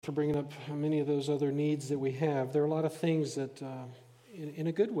For bringing up many of those other needs that we have. There are a lot of things that, in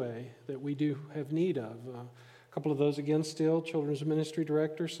a good way, that we do have need of. A couple of those again still, children's ministry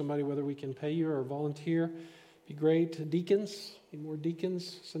director, somebody whether we can pay you or volunteer, be great. Deacons, need more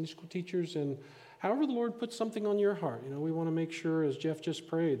deacons, Sunday school teachers, and however the Lord puts something on your heart. We want to make sure, as Jeff just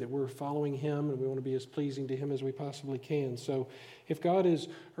prayed, that we're following Him and we want to be as pleasing to Him as we possibly can. So if God is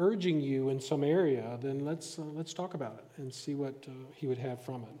urging you in some area, then let's talk about it and see what He would have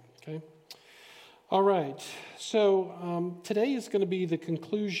from it, okay? All right, so today is going to be the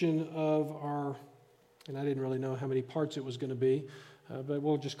conclusion of our, and I didn't really know how many parts it was going to be, but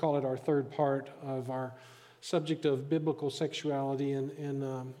we'll just call it our third part of our subject of biblical sexuality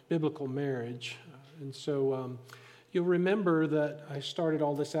and biblical marriage. And so you'll remember that I started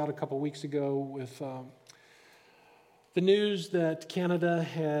all this out a couple weeks ago with the news that Canada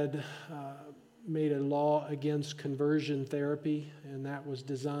had made a law against conversion therapy, and that was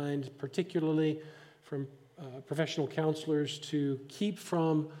designed particularly from professional counselors to keep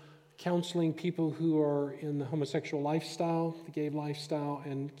from counseling people who are in the homosexual lifestyle, the gay lifestyle,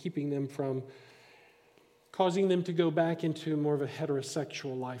 and keeping them from causing them to go back into more of a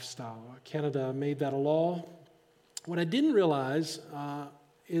heterosexual lifestyle. Canada made that a law. What I didn't realize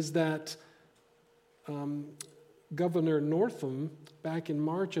is that Governor Northam, back in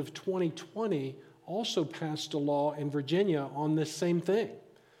March of 2020, also passed a law in Virginia on this same thing,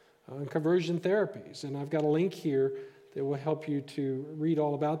 conversion therapies. And I've got a link here that will help you to read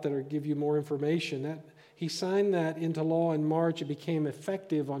all about that or give you more information. He signed that into law in March. It became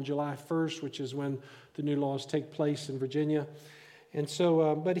effective on July 1st, which is when the new laws take place in Virginia. And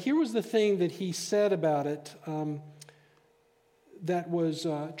so, but here was the thing that he said about it that was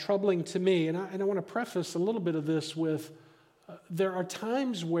troubling to me. And I want to preface a little bit of this with, there are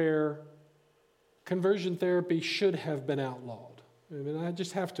times where conversion therapy should have been outlawed. I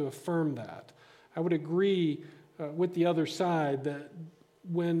just have to affirm that. I would agree with the other side that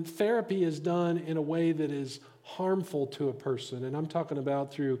when therapy is done in a way that is harmful to a person, and I'm talking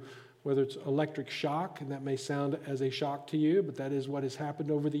about through whether it's electric shock, and that may sound as a shock to you, but that is what has happened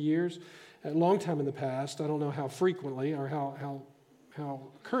over the years. A long time in the past, I don't know how frequently or how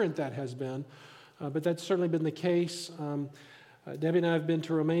current that has been, but that's certainly been the case. Debbie and I have been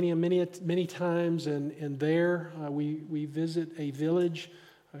to Romania many times, and there we visit a village,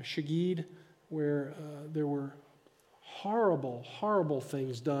 Shagid, where there were horrible, horrible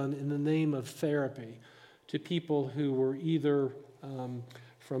things done in the name of therapy to people who were either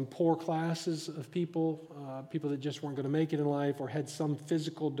from poor classes of people that just weren't going to make it in life or had some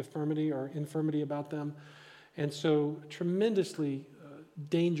physical deformity or infirmity about them. And so tremendously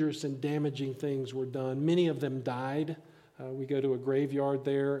dangerous and damaging things were done. Many of them died. We go to a graveyard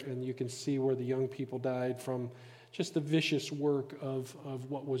there, and you can see where the young people died from just the vicious work of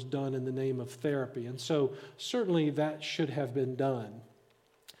what was done in the name of therapy. And so certainly that should have been done.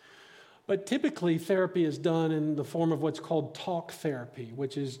 But typically therapy is done in the form of what's called talk therapy,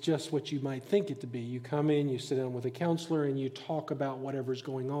 which is just what you might think it to be. You come in, you sit down with a counselor, and you talk about whatever's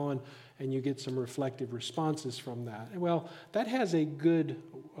going on, and you get some reflective responses from that. Well, that has a good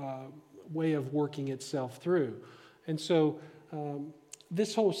way of working itself through. And so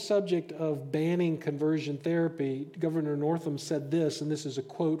this whole subject of banning conversion therapy, Governor Northam said this, and this is a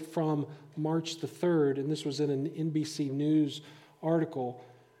quote from March the 3rd, and this was in an NBC News article.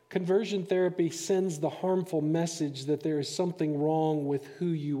 Conversion therapy sends the harmful message that there is something wrong with who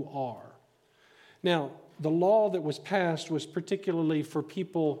you are. Now, the law that was passed was particularly for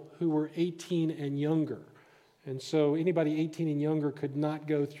people who were 18 and younger. And so anybody 18 and younger could not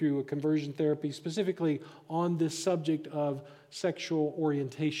go through a conversion therapy specifically on this subject of sexual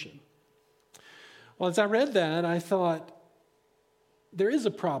orientation. Well, as I read that, I thought, there is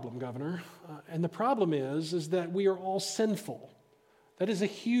a problem, Governor. And the problem is that we are all sinful. That is a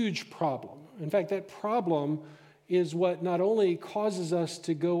huge problem. In fact, that problem is what not only causes us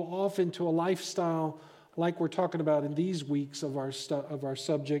to go off into a lifestyle like we're talking about in these weeks of our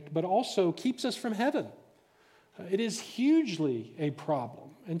subject, but also keeps us from heaven. It is hugely a problem,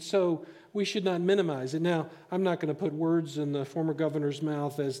 and so we should not minimize it. Now, I'm not going to put words in the former governor's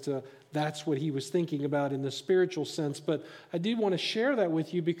mouth as to that's what he was thinking about in the spiritual sense, but I do want to share that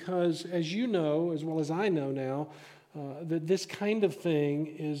with you because, as you know, as well as I know now, that this kind of thing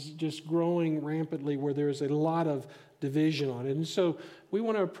is just growing rampantly where there's a lot of division on it. And so we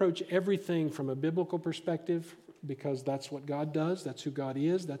want to approach everything from a biblical perspective because that's what God does, that's who God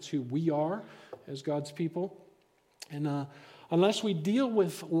is, that's who we are as God's people. And unless we deal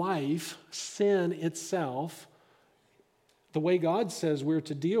with life, sin itself, the way God says we're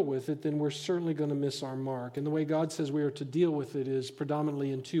to deal with it, then we're certainly going to miss our mark. And the way God says we are to deal with it is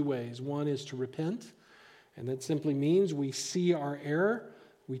predominantly in two ways. One is to repent, and that simply means we see our error,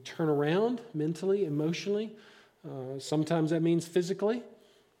 we turn around mentally, emotionally. Sometimes that means physically,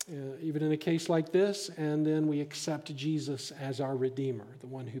 even in a case like this, and then we accept Jesus as our Redeemer, the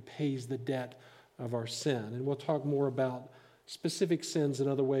one who pays the debt of our sin. And we'll talk more about specific sins in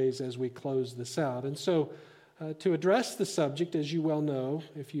other ways as we close this out. And so, to address the subject, as you well know,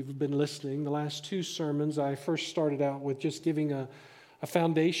 if you've been listening, the last two sermons, I first started out with just giving a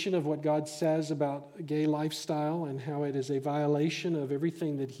foundation of what God says about gay lifestyle and how it is a violation of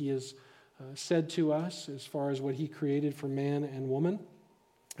everything that He has said to us as far as what He created for man and woman,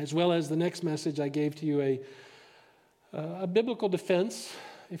 as well as the next message I gave to you a biblical defense,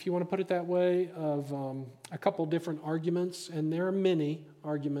 if you want to put it that way, of a couple different arguments, and there are many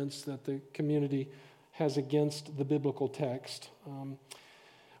arguments that the community has against the biblical text,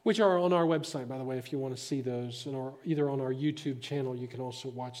 which are on our website, by the way, if you want to see those, and either on our YouTube channel, you can also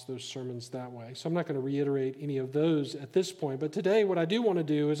watch those sermons that way. So I'm not going to reiterate any of those at this point, but today what I do want to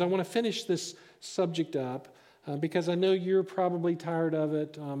do is I want to finish this subject up because I know you're probably tired of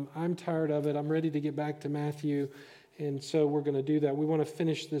it. I'm tired of it. I'm ready to get back to Matthew, and so we're going to do that. We want to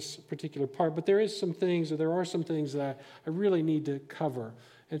finish this particular part, but there are some things that I really need to cover.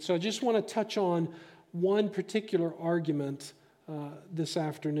 And so I just want to touch on one particular argument this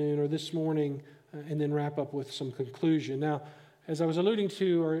afternoon or this morning, and then wrap up with some conclusion. Now, as I was alluding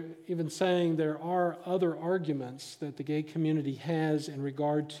to, or even saying, there are other arguments that the gay community has in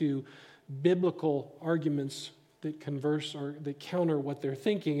regard to biblical arguments that converse or that counter what they're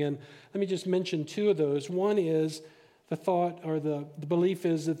thinking. And let me just mention two of those. One is the thought, or the belief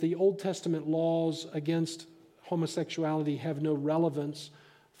is that the Old Testament laws against homosexuality have no relevance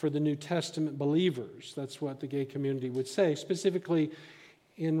for the New Testament believers. That's what the gay community would say, specifically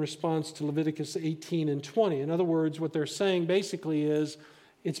in response to Leviticus 18 and 20. In other words, what they're saying basically is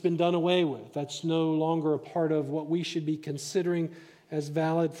it's been done away with. That's no longer a part of what we should be considering as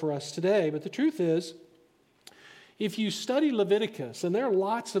valid for us today. But the truth is, if you study Leviticus, and there are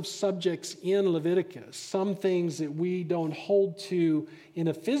lots of subjects in Leviticus, some things that we don't hold to in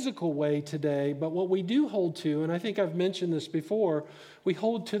a physical way today, but what we do hold to, and I think I've mentioned this before, we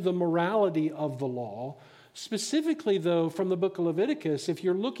hold to the morality of the law. Specifically, though, from the book of Leviticus, if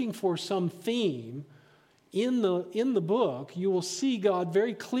you're looking for some theme in the book, you will see God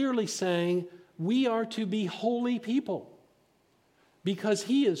very clearly saying, we are to be holy people because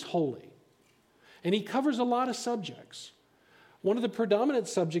He is holy. And He covers a lot of subjects. One of the predominant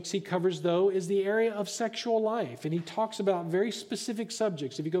subjects He covers, though, is the area of sexual life. And He talks about very specific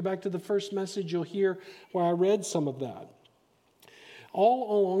subjects. If you go back to the first message, you'll hear where I read some of that.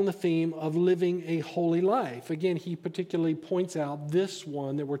 All along the theme of living a holy life. Again, He particularly points out this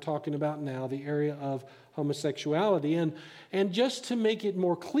one that we're talking about now, the area of homosexuality. And just to make it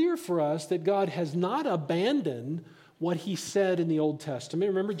more clear for us that God has not abandoned what He said in the Old Testament.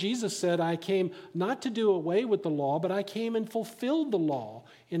 Remember, Jesus said, I came not to do away with the law, but I came and fulfilled the law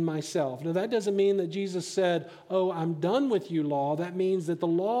in myself. Now, that doesn't mean that Jesus said, oh, I'm done with you, law. That means that the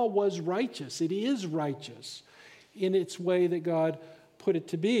law was righteous. It is righteous in its way that God put it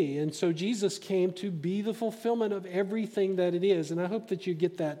to be. And so Jesus came to be the fulfillment of everything that it is. And I hope that you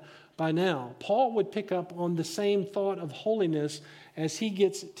get that by now. Paul would pick up on the same thought of holiness as he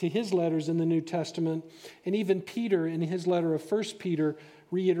gets to his letters in the New Testament. And even Peter, in his letter of 1 Peter,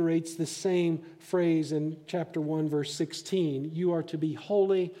 reiterates the same phrase in chapter 1, verse 16. You are to be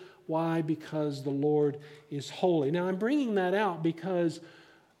holy. Why? Because the Lord is holy. Now, I'm bringing that out because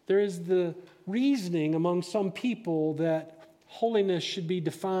there is the reasoning among some people that holiness should be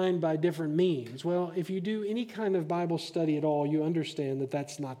defined by different means. Well, if you do any kind of Bible study at all, you understand that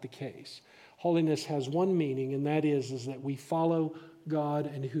that's not the case. Holiness has one meaning, and that is that we follow God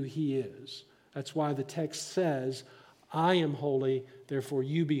and who He is. That's why the text says, I am holy, therefore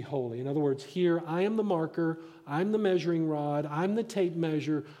you be holy. In other words, here I am the marker, I'm the measuring rod, I'm the tape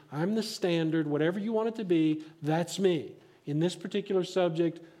measure, I'm the standard, whatever you want it to be, that's me. In this particular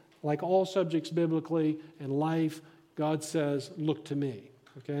subject, like all subjects biblically and life, God says, look to me.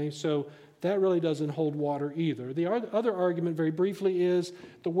 Okay, so that really doesn't hold water either. The other argument, very briefly, is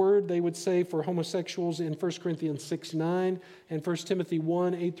the word they would say for homosexuals in 1 Corinthians 6:9 and 1 Timothy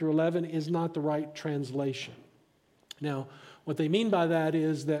 1:8 through 11 is not the right translation. Now, what they mean by that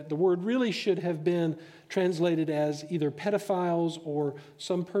is that the word really should have been translated as either pedophiles or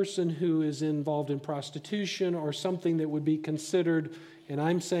some person who is involved in prostitution or something that would be considered, and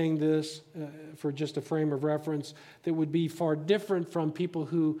I'm saying this for just a frame of reference, that would be far different from people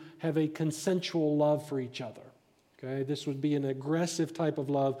who have a consensual love for each other. Okay, this would be an aggressive type of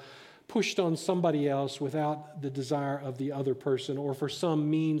love pushed on somebody else without the desire of the other person or for some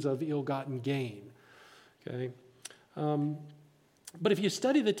means of ill-gotten gain. Okay, but if you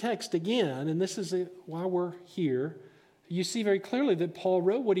study the text again, and this is why we're here, you see very clearly that Paul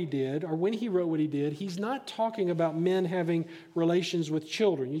wrote what he did, or when he wrote what he did, he's not talking about men having relations with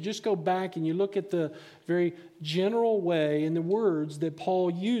children. You just go back and you look at the very general way in the words that Paul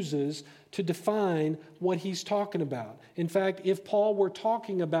uses to define what he's talking about. In fact, if Paul were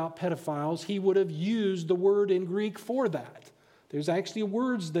talking about pedophiles, he would have used the word in Greek for that. There's actually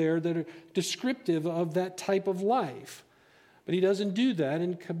words there that are descriptive of that type of life. But he doesn't do that,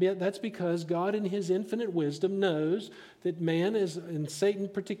 and that's because God in his infinite wisdom knows that man is, and Satan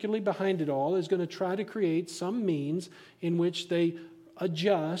particularly behind it all, is going to try to create some means in which they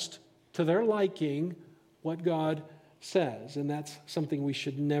adjust to their liking what God says. And that's something we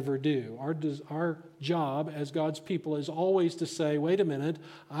should never do. Our job as God's people is always to say, wait a minute,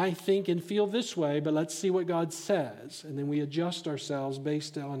 I think and feel this way, but let's see what God says. And then we adjust ourselves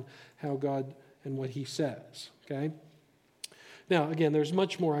based on how God and what he says. Okay? Now, again, there's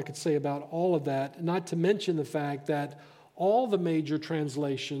much more I could say about all of that, not to mention the fact that all the major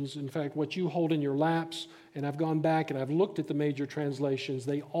translations, in fact, what you hold in your laps, and I've gone back and I've looked at the major translations,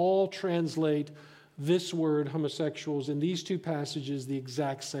 they all translate this word, homosexuals, in these two passages the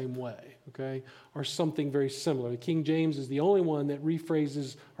exact same way, okay, or something very similar. King James is the only one that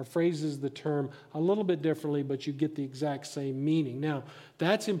rephrases or phrases the term a little bit differently, but you get the exact same meaning. Now,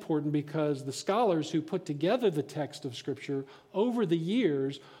 that's important because the scholars who put together the text of Scripture over the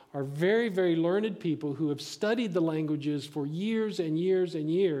years are very, very learned people who have studied the languages for years and years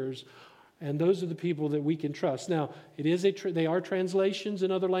and years. And those are the people that we can trust. Now, it is they are translations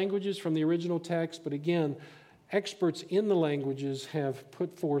in other languages from the original text, but again, experts in the languages have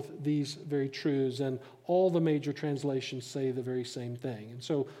put forth these very truths, and all the major translations say the very same thing. And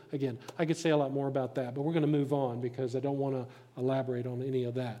so, again, I could say a lot more about that, but we're going to move on because I don't want to elaborate on any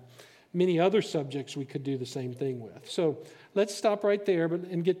of that. Many other subjects we could do the same thing with. So let's stop right there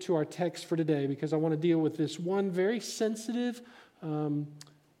and get to our text for today, because I want to deal with this one very sensitive,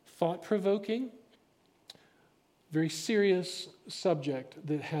 thought-provoking, very serious subject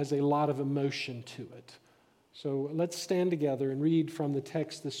that has a lot of emotion to it. So let's stand together and read from the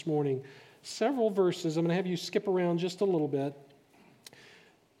text this morning several verses. I'm going to have you skip around just a little bit.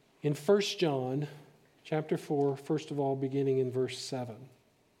 In 1 John chapter 4, first of all, beginning in verse 7.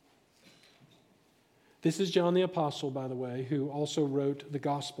 This is John the Apostle, by the way, who also wrote the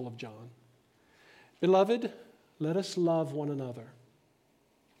Gospel of John. Beloved, let us love one another,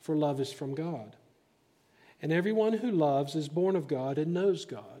 for love is from God. And everyone who loves is born of God and knows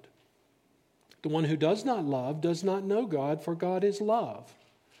God. The one who does not love does not know God, for God is love.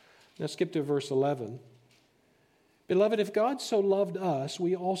 Now skip to verse 11. Beloved, if God so loved us,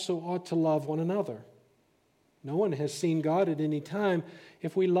 we also ought to love one another. No one has seen God at any time.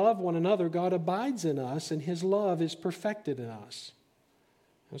 If we love one another, God abides in us, and his love is perfected in us.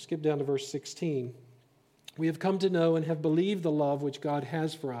 Now skip down to verse 16. We have come to know and have believed the love which God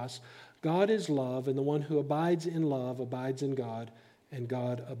has for us. God is love, and the one who abides in love abides in God, and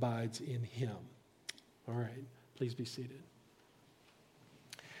God abides in him. All right, please be seated.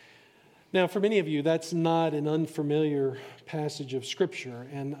 Now, for many of you, that's not an unfamiliar passage of Scripture.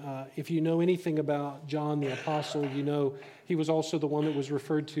 And if you know anything about John the Apostle, you know he was also the one that was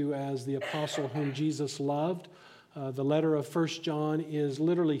referred to as the apostle whom Jesus loved. The letter of 1 John is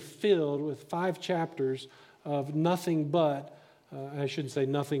literally filled with 5 chapters of nothing but, I shouldn't say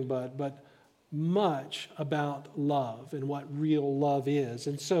nothing but much about love and what real love is.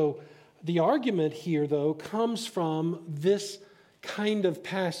 And so the argument here, though, comes from this kind of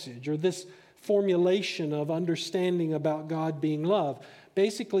passage or this formulation of understanding about God being love.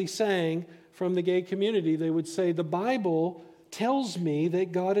 Basically saying, from the gay community, they would say, the Bible tells me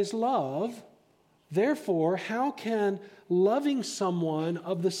that God is love. Therefore, how can loving someone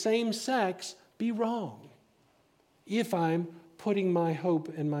of the same sex be wrong if I'm putting my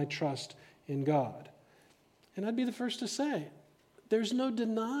hope and my trust in God? And I'd be the first to say, there's no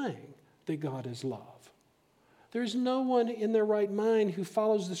denying that God is love. There's no one in their right mind who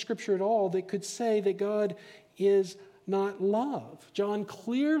follows the Scripture at all that could say that God is not love. John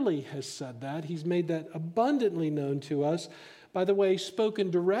clearly has said that. He's made that abundantly known to us. By the way, spoken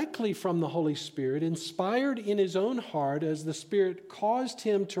directly from the Holy Spirit, inspired in his own heart as the Spirit caused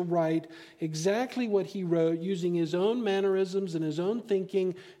him to write exactly what he wrote using his own mannerisms and his own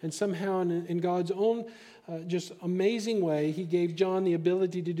thinking and somehow in God's own just amazing way, he gave John the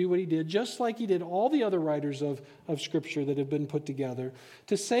ability to do what he did, just like he did all the other writers of Scripture that have been put together,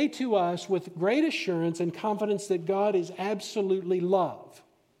 to say to us with great assurance and confidence that God is absolutely love.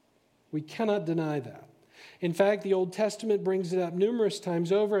 We cannot deny that. In fact, the Old Testament brings it up numerous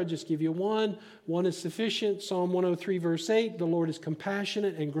times over. I'll just give you one. One is sufficient. Psalm 103, verse 8, the Lord is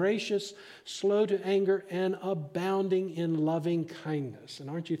compassionate and gracious, slow to anger, and abounding in loving kindness. And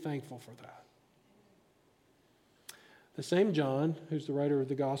aren't you thankful for that? The same John, who's the writer of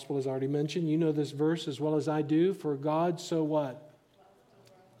the gospel, as I already mentioned, you know this verse as well as I do. For God so what?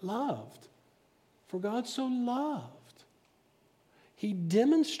 Loved. For God so loved. He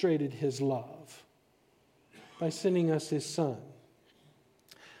demonstrated his love by sending us his Son.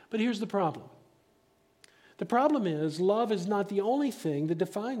 But here's the problem. The problem is, love is not the only thing that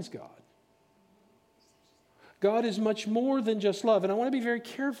defines God. God is much more than just love. And I want to be very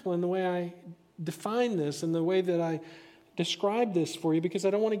careful in the way I define this and the way that I describe this for you, because I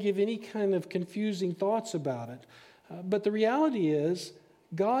don't want to give any kind of confusing thoughts about it. But the reality is,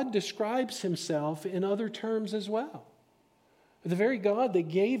 God describes himself in other terms as well. The very God that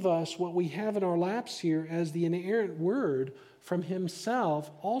gave us what we have in our laps here as the inerrant word from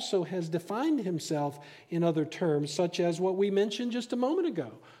himself also has defined himself in other terms, such as what we mentioned just a moment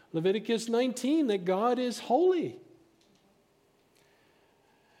ago. Leviticus 19, that God is holy.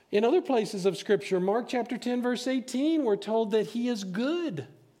 In other places of Scripture, Mark chapter 10, verse 18, we're told that he is good.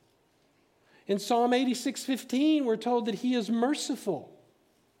 In Psalm 86:15, we're told that he is merciful.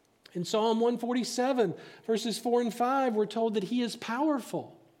 In Psalm 147, verses 4 and 5, we're told that he is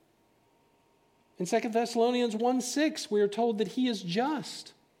powerful. In 2 Thessalonians 1:6, we are told that he is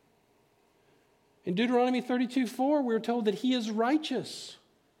just. In Deuteronomy 32:4, we are told that he is righteous.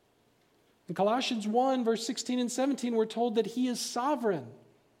 In Colossians 1, verse 16 and 17, we're told that he is sovereign.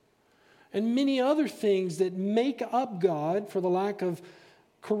 And many other things that make up God, for the lack of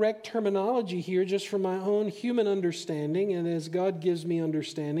correct terminology here, just from my own human understanding, and as God gives me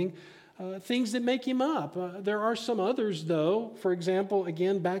understanding, things that make him up. There are some others, though. For example,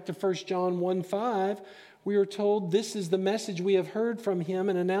 again, back to 1 John 1:5, we are told, this is the message we have heard from him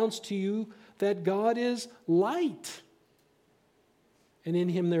and announced to you, that God is light, and in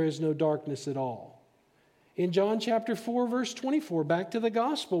him there is no darkness at all. In John chapter 4, verse 24, back to the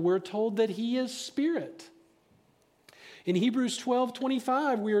gospel, we're told that he is spirit. In Hebrews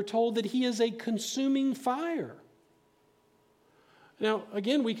 12:25, we are told that he is a consuming fire. Now,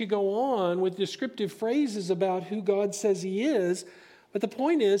 again, we could go on with descriptive phrases about who God says he is, but the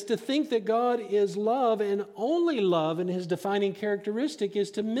point is, to think that God is love and only love in his defining characteristic is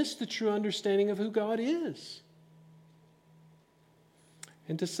to miss the true understanding of who God is.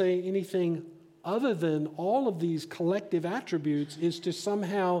 And to say anything other than all of these collective attributes is to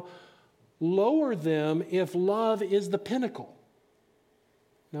somehow lower them if love is the pinnacle.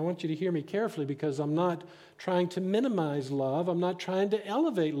 Now, I want you to hear me carefully, because I'm not trying to minimize love. I'm not trying to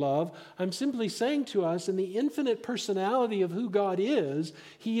elevate love. I'm simply saying to us, in the infinite personality of who God is,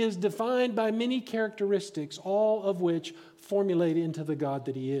 he is defined by many characteristics, all of which formulate into the God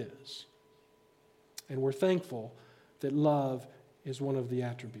that he is. And we're thankful that love is one of the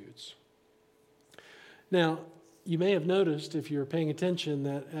attributes. Now, you may have noticed, if you're paying attention,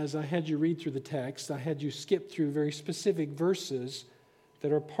 that as I had you read through the text, I had you skip through very specific verses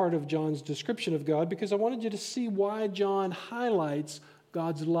that are part of John's description of God, because I wanted you to see why John highlights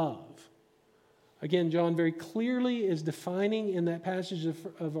God's love. Again, John very clearly is defining in that passage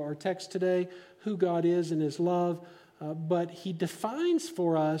of our text today who God is and his love, but he defines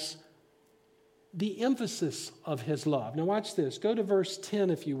for us the emphasis of his love. Now watch this. Go to verse 10,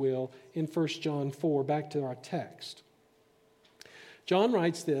 if you will, in 1 John 4, back to our text. John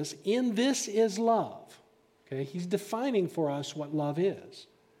writes this, "In this is love." Okay, he's defining for us what love is.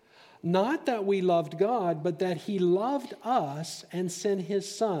 "Not that we loved God, but that he loved us and sent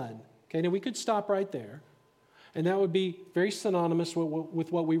his Son." Okay, now we could stop right there, and that would be very synonymous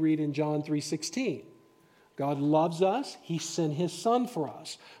with what we read in John 3:16. God loves us. He sent his Son for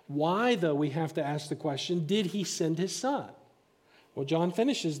us. Why, though, we have to ask the question, did he send his Son? Well, John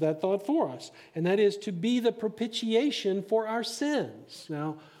finishes that thought for us, and that is to be the propitiation for our sins.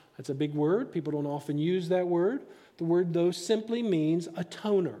 Now, that's a big word. People don't often use that word. The word, though, simply means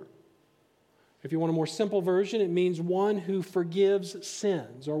atoner. If you want a more simple version, it means one who forgives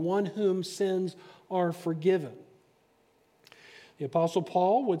sins, or one whom sins are forgiven. The Apostle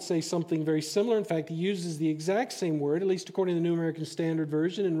Paul would say something very similar. In fact, he uses the exact same word, at least according to the New American Standard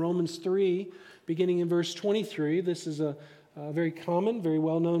Version, in Romans 3, beginning in verse 23. This is a very common, very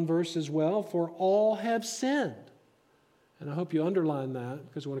well-known verse as well. "For all have sinned." And I hope you underline that,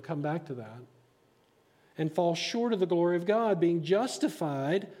 because we want to come back to that. and fall short of the glory of God, being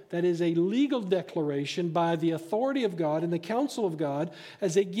justified, that is a legal declaration by the authority of God and the counsel of God,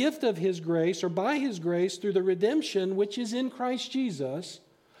 as a gift of His grace, or by His grace through the redemption which is in Christ Jesus,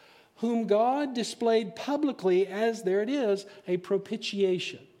 whom God displayed publicly as, there it is, a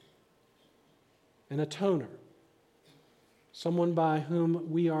propitiation, an atoner, someone by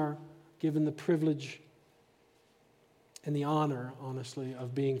whom we are given the privilege and the honor, honestly,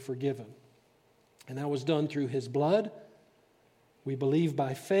 of being forgiven. And that was done through His blood. We believe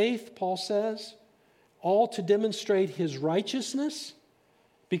by faith, Paul says, all to demonstrate His righteousness,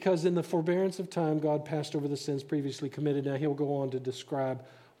 because in the forbearance of time, God passed over the sins previously committed. Now, he'll go on to describe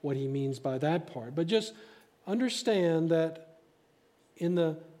what he means by that part. But just understand that in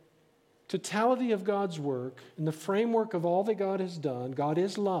the totality of God's work, in the framework of all that God has done, God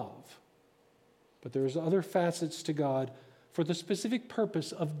is love. But there's other facets to God for the specific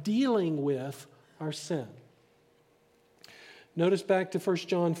purpose of dealing with our sin. Notice back to 1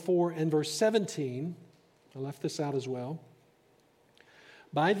 John 4 and verse 17. I left this out as well.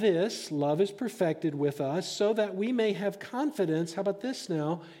 By this, love is perfected with us so that we may have confidence, how about this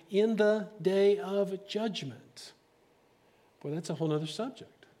now, in the day of judgment. Boy, that's a whole other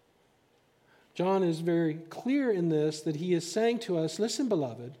subject. John is very clear in this that he is saying to us, listen,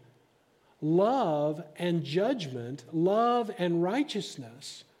 beloved, love and judgment, love and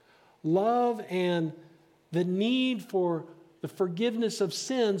righteousness, love and the need for the forgiveness of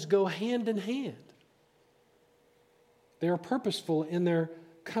sins go hand in hand. They are purposeful in their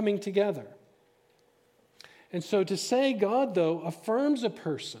coming together. And so to say God, though, affirms a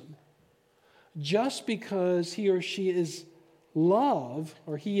person just because he or she is love,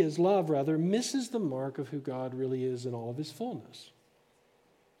 or he is love rather, misses the mark of who God really is in all of His fullness.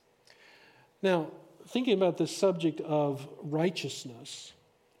 Now, thinking about the subject of righteousness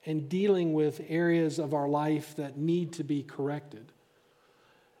and dealing with areas of our life that need to be corrected,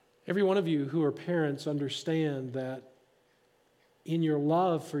 every one of you who are parents understand that in your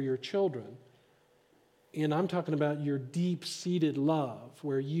love for your children, and I'm talking about your deep-seated love,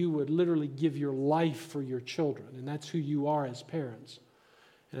 where you would literally give your life for your children, and that's who you are as parents.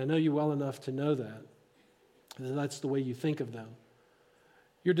 And I know you well enough to know that, and that's the way you think of them.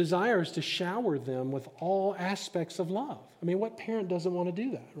 Your desire is to shower them with all aspects of love. I mean, what parent doesn't want to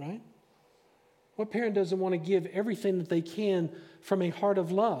do that, right? What parent doesn't want to give everything that they can from a heart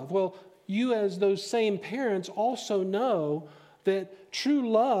of love? Well, you as those same parents also know that true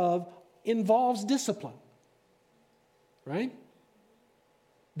love involves discipline, right?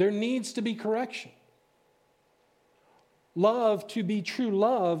 There needs to be correction. Love, to be true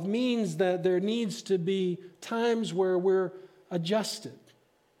love, means that there needs to be times where we're adjusted.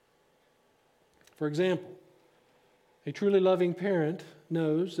 For example, a truly loving parent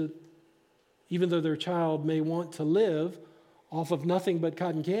knows that even though their child may want to live off of nothing but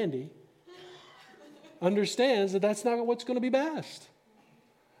cotton candy, understands that that's not what's going to be best.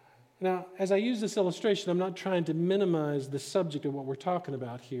 Now, as I use this illustration, I'm not trying to minimize the subject of what we're talking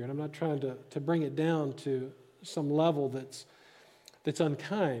about here, and I'm not trying to bring it down to some level that's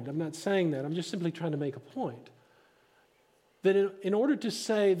unkind. I'm not saying that. I'm just simply trying to make a point. That in order to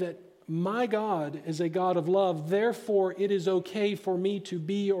say that my God is a God of love, therefore it is okay for me to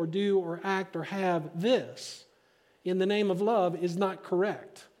be or do or act or have this in the name of love is not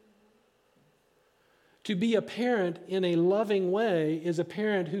correct. To be a parent in a loving way is a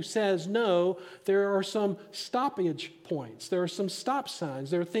parent who says, no, there are some stoppage points. There are some stop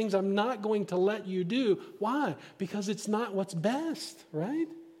signs. There are things I'm not going to let you do. Why? Because it's not what's best, right?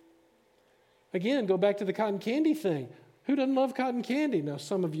 Again, go back to the cotton candy thing. Who doesn't love cotton candy? Now,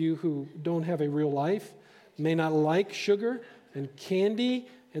 some of you who don't have a real life may not like sugar and candy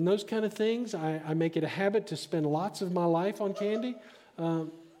and those kind of things. I make it a habit to spend lots of my life on candy.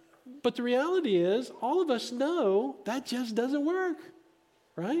 But the reality is, all of us know that just doesn't work,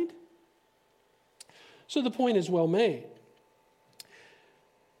 right? So the point is well made.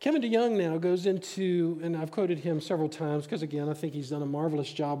 Kevin DeYoung now goes into, and I've quoted him several times because, again, I think he's done a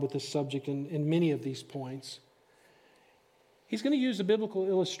marvelous job with this subject in many of these points. He's going to use a biblical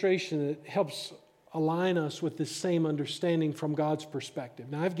illustration that helps align us with this same understanding from God's perspective.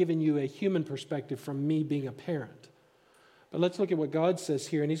 Now, I've given you a human perspective from me being a parent. But let's look at what God says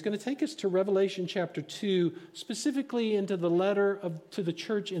here. And he's going to take us to Revelation chapter 2, specifically into the letter to the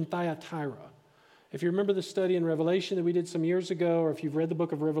church in Thyatira. If you remember the study in Revelation that we did some years ago, or if you've read the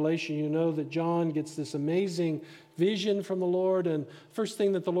book of Revelation, you know that John gets this amazing vision from the Lord. And first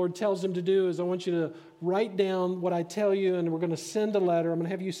thing that the Lord tells him to do is, I want you to write down what I tell you, and we're going to send a letter. I'm going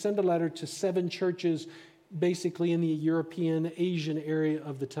to have you send a letter to 7 churches basically in the European, Asian area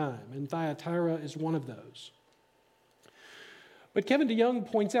of the time. And Thyatira is one of those. But Kevin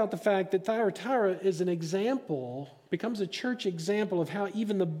DeYoung points out the fact that Thyatira is an example, becomes a church example of how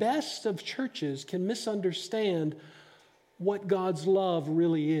even the best of churches can misunderstand what God's love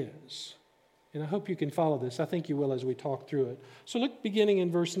really is. And I hope you can follow this. I think you will as we talk through it. So look beginning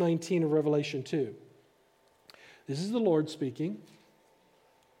in verse 19 of Revelation 2. This is the Lord speaking.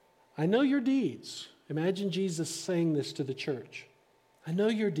 I know your deeds. Imagine Jesus saying this to the church. I know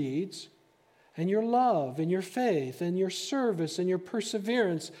your deeds and your love and your faith and your service and your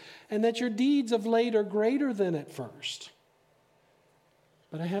perseverance, and that your deeds of late are greater than at first.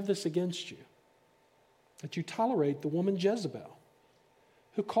 But I have this against you, that you tolerate the woman Jezebel,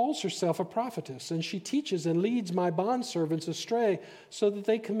 who calls herself a prophetess, and she teaches and leads my bondservants astray so that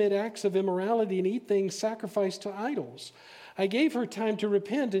they commit acts of immorality and eat things sacrificed to idols. I gave her time to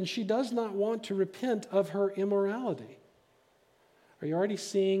repent, and she does not want to repent of her immorality. Are you already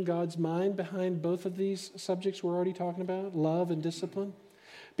seeing God's mind behind both of these subjects we're already talking about, love and discipline?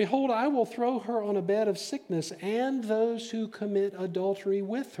 Behold, I will throw her on a bed of sickness and those who commit adultery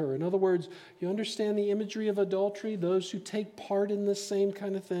with her. In other words, you understand the imagery of adultery, those who take part in this same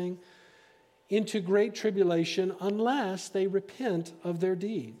kind of thing, into great tribulation unless they repent of their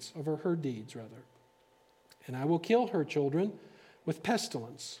deeds, of her deeds rather. And I will kill her children with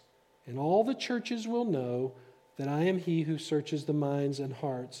pestilence, and all the churches will know that I am he who searches the minds and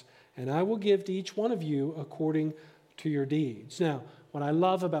hearts, and I will give to each one of you according to your deeds. Now, what I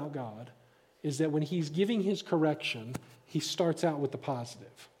love about God is that when he's giving his correction, he starts out with the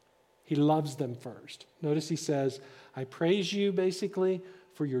positive. He loves them first. Notice he says, I praise you basically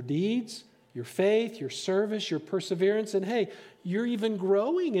for your deeds, your faith, your service, your perseverance, and hey, you're even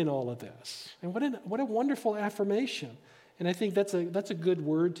growing in all of this. And what a wonderful affirmation. And I think that's a good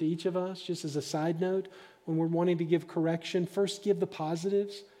word to each of us, just as a side note. When we're wanting to give correction, first give the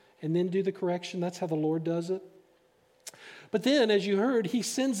positives and then do the correction. That's how the Lord does it. But then, as you heard, he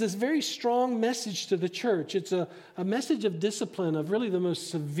sends this very strong message to the church. It's a message of discipline of really the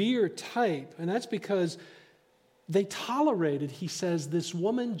most severe type. And that's because they tolerated, he says, this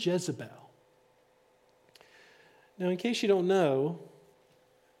woman Jezebel. Now, in case you don't know,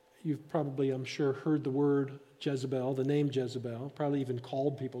 you've probably, I'm sure, heard the word Jezebel, the name Jezebel, probably even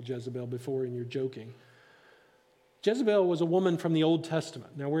called people Jezebel before and you're joking. Jezebel was a woman from the Old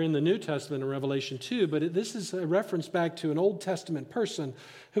Testament. Now, we're in the New Testament in Revelation 2, but this is a reference back to an Old Testament person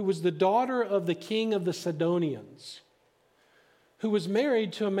who was the daughter of the king of the Sidonians, who was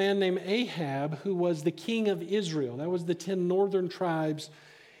married to a man named Ahab, who was the king of Israel. That was the 10 northern tribes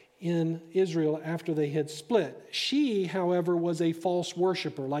in Israel after they had split. She, however, was a false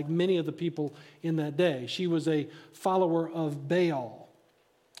worshiper, like many of the people in that day. She was a follower of Baal,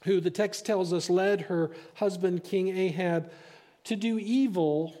 who the text tells us led her husband, King Ahab, to do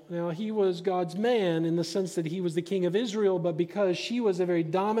evil. Now, he was God's man in the sense that he was the king of Israel, but because she was a very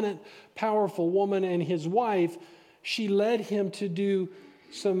dominant, powerful woman and his wife, she led him to do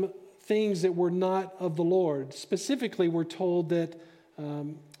some things that were not of the Lord. Specifically, we're told that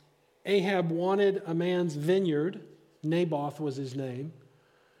Ahab wanted a man's vineyard. Naboth was his name.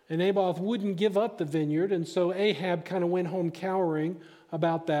 And Naboth wouldn't give up the vineyard, and so Ahab kind of went home cowering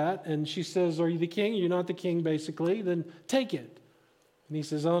about that. And she says, are you the king? You're not the king, basically. Then take it. And he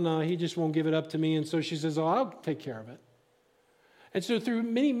says, oh, no, he just won't give it up to me. And so she says, oh, I'll take care of it. And so through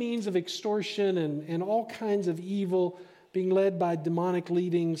many means of extortion and all kinds of evil, being led by demonic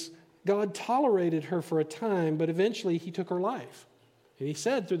leadings, God tolerated her for a time, but eventually he took her life. And he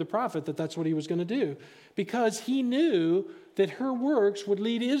said through the prophet that that's what he was going to do, because he knew that her works would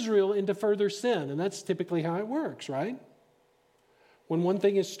lead Israel into further sin. And that's typically how it works, right? When one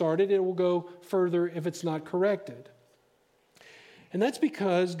thing is started, it will go further if it's not corrected. And that's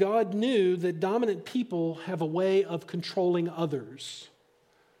because God knew that dominant people have a way of controlling others.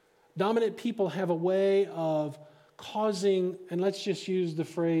 Dominant people have a way of causing, and let's just use the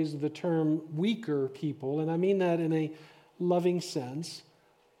phrase, the term weaker people, and I mean that in a loving sense,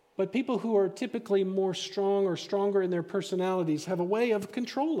 but people who are typically more strong or stronger in their personalities have a way of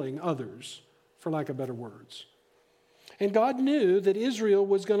controlling others, for lack of better words. And God knew that Israel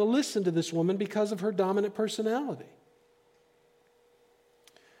was going to listen to this woman because of her dominant personality.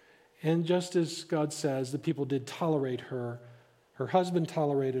 And just as God says, the people did tolerate her. Her husband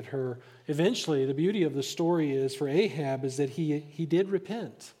tolerated her. Eventually, the beauty of the story is for Ahab is that he did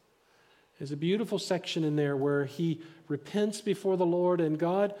repent. There's a beautiful section in there where he repents before the Lord and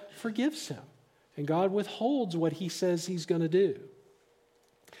God forgives him. And God withholds what he says he's going to do.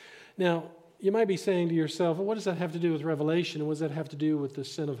 Now, you might be saying to yourself, well, what does that have to do with Revelation? And what does that have to do with the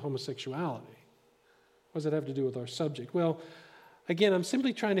sin of homosexuality? What does that have to do with our subject? Well, again, I'm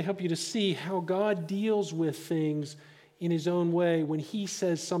simply trying to help you to see how God deals with things in his own way when he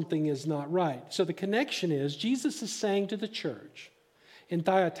says something is not right. So the connection is, Jesus is saying to the church in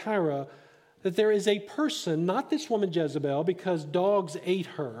Thyatira that there is a person, not this woman Jezebel, because dogs ate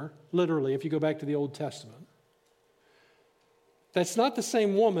her, literally, if you go back to the Old Testament. That's not the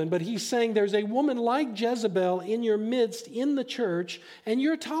same woman, but he's saying there's a woman like Jezebel in your midst in the church, and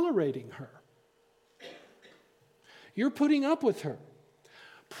you're tolerating her. You're putting up with her.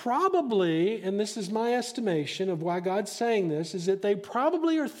 Probably, and this is my estimation of why God's saying this, is that they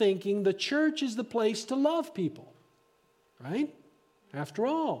probably are thinking the church is the place to love people. Right? After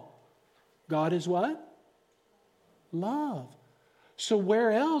all, God is what? Love. So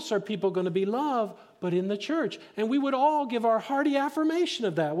where else are people going to be loved but in the church? And we would all give our hearty affirmation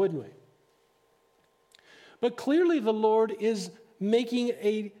of that, wouldn't we? But clearly the Lord is making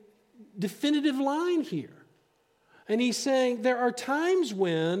a definitive line here. And he's saying there are times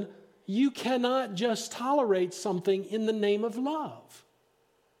when you cannot just tolerate something in the name of love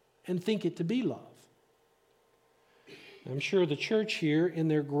and think it to be love. I'm sure the church here, in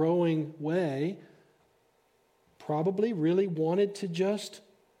their growing way, probably really wanted to just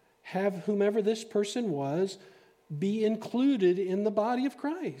have whomever this person was be included in the body of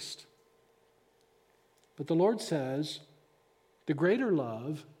Christ. But the Lord says, the greater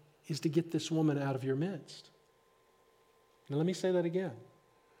love is to get this woman out of your midst. Now let me say that again.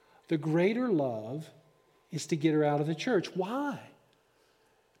 The greater love is to get her out of the church. Why?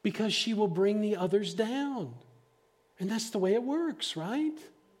 Because she will bring the others down. And that's the way it works, right?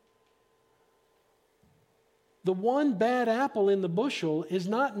 The one bad apple in the bushel is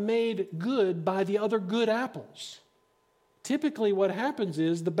not made good by the other good apples. Typically what happens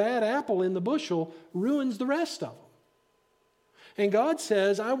is the bad apple in the bushel ruins the rest of them. And God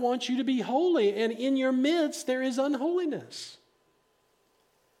says, I want you to be holy, and in your midst there is unholiness.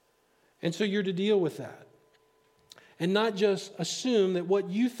 And so you're to deal with that. And not just assume that what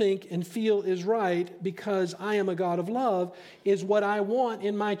you think and feel is right because I am a God of love is what I want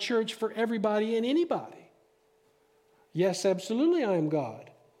in my church for everybody and anybody. Yes, absolutely, I am God.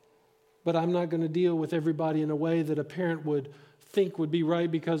 But I'm not going to deal with everybody in a way that a parent would think would be right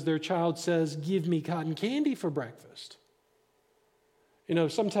because their child says, give me cotton candy for breakfast. You know,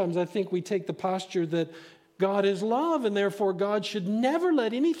 sometimes I think we take the posture that God is love and therefore God should never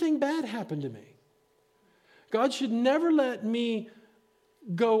let anything bad happen to me. God should never let me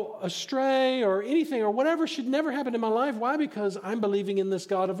go astray or anything or whatever should never happen in my life. Why? Because I'm believing in this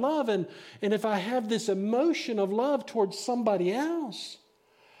God of love. And if I have this emotion of love towards somebody else,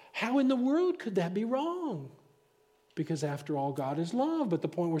 how in the world could that be wrong? Because after all, God is love. But the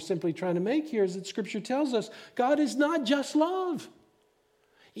point we're simply trying to make here is that Scripture tells us God is not just love.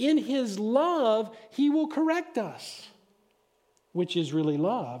 In his love, he will correct us, which is really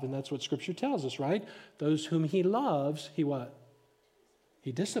love. And that's what Scripture tells us, right? Those whom he loves, he what?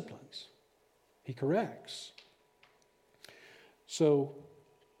 He disciplines. He corrects. So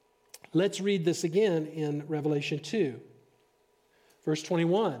let's read this again in Revelation 2. Verse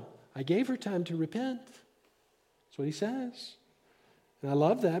 21. I gave her time to repent. That's what he says. And I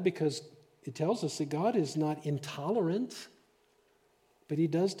love that because it tells us that God is not intolerant, but he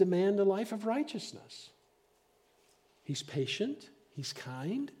does demand a life of righteousness. He's patient. He's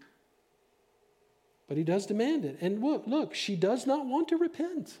kind. But he does demand it. And look, she does not want to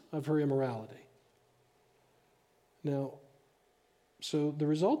repent of her immorality. Now, so the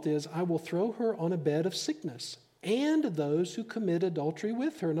result is, I will throw her on a bed of sickness and those who commit adultery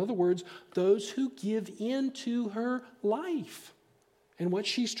with her. In other words, those who give in to her life and what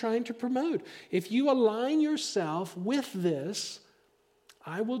she's trying to promote. If you align yourself with this,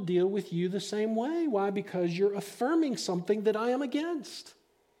 I will deal with you the same way. Why? Because you're affirming something that I am against.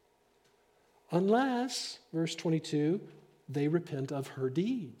 Unless, verse 22, they repent of her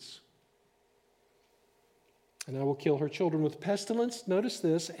deeds. And I will kill her children with pestilence. Notice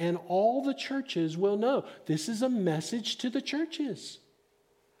this, and all the churches will know. This is a message to the churches.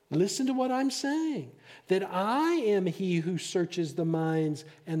 Listen to what I'm saying. That I am he who searches the minds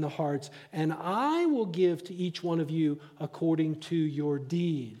and the hearts, and I will give to each one of you according to your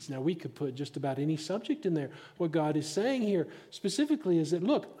deeds. Now, we could put just about any subject in there. What God is saying here specifically is that,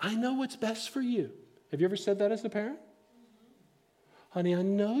 look, I know what's best for you. Have you ever said that as a parent? Honey, I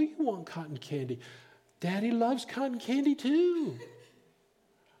know you want cotton candy. Daddy loves cotton candy too.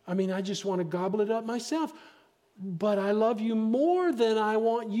 I mean, I just want to gobble it up myself. But I love you more than I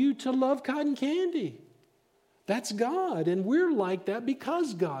want you to love cotton candy. That's God. And we're like that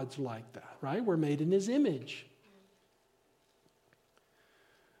because God's like that, right? We're made in his image.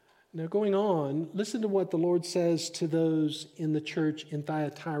 Now, going on, listen to what the Lord says to those in the church in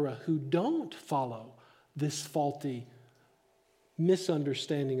Thyatira who don't follow this faulty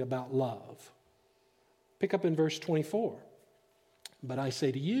misunderstanding about love. Pick up in verse 24. But I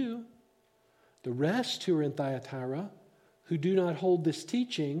say to you, the rest who are in Thyatira, who do not hold this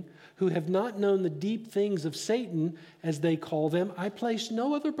teaching, who have not known the deep things of Satan, as they call them, I place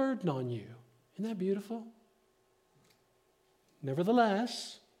no other burden on you. Isn't that beautiful?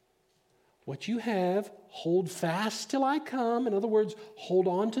 Nevertheless, what you have, hold fast till I come. In other words, hold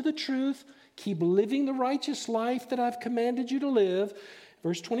on to the truth. Keep living the righteous life that I've commanded you to live.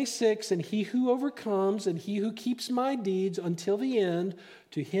 Verse 26, and he who overcomes and he who keeps my deeds until the end,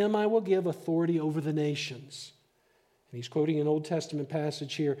 to him I will give authority over the nations. And he's quoting an Old Testament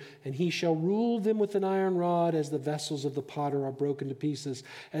passage here. And he shall rule them with an iron rod as the vessels of the potter are broken to pieces.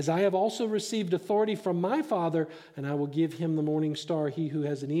 As I have also received authority from my Father, and I will give him the morning star. He who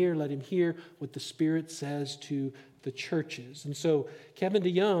has an ear, let him hear what the Spirit says to the churches. And so Kevin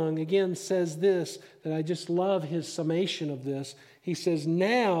DeYoung again says this, that I just love his summation of this. He says,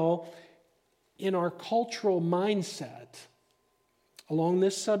 now in our cultural mindset, along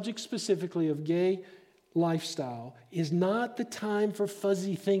this subject specifically of gay lifestyle, is not the time for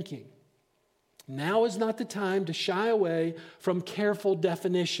fuzzy thinking. Now is not the time to shy away from careful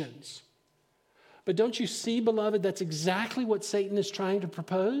definitions. But don't you see, beloved, that's exactly what Satan is trying to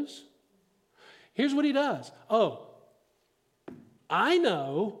propose? Here's what he does. Oh, I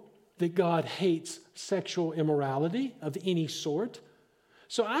know that God hates sexual immorality of any sort,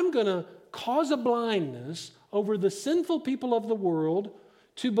 so I'm going to cause a blindness over the sinful people of the world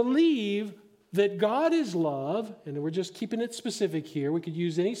to believe that God is love, and we're just keeping it specific here, we could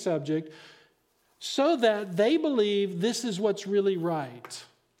use any subject, so that they believe this is what's really right.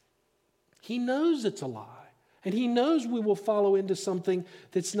 He knows it's a lie, and he knows we will follow into something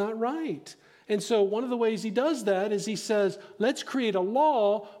that's not right. And so one of the ways he does that is he says, let's create a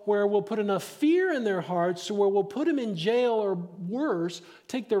law where we'll put enough fear in their hearts to where we'll put them in jail or worse,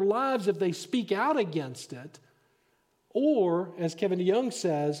 take their lives if they speak out against it. Or, as Kevin DeYoung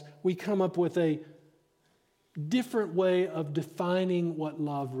says, we come up with a different way of defining what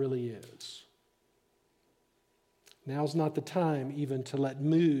love really is. Now's not the time even to let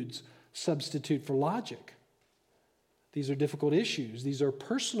moods substitute for logic. These are difficult issues. These are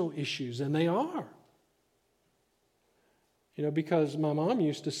personal issues, and they are. You know, because my mom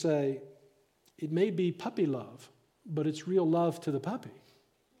used to say, it may be puppy love, but it's real love to the puppy.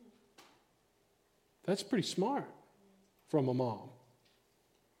 That's pretty smart from a mom.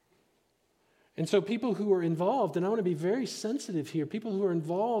 And so people who are involved, and I want to be very sensitive here, people who are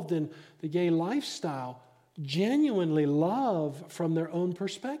involved in the gay lifestyle genuinely love from their own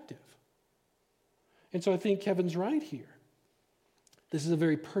perspective. And so I think Kevin's right here. This is a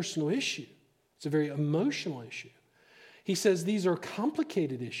very personal issue. It's a very emotional issue. He says these are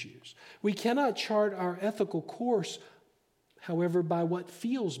complicated issues. We cannot chart our ethical course, however, by what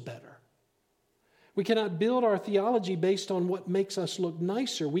feels better. We cannot build our theology based on what makes us look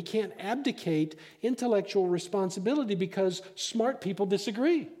nicer. We can't abdicate intellectual responsibility because smart people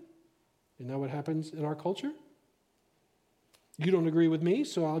disagree. Isn't that what happens in our culture? You don't agree with me,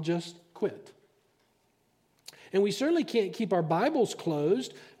 so I'll just quit. And we certainly can't keep our Bibles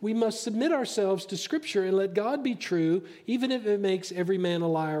closed. We must submit ourselves to Scripture and let God be true, even if it makes every man a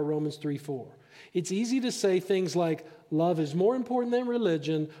liar, Romans 3:4. It's easy to say things like, love is more important than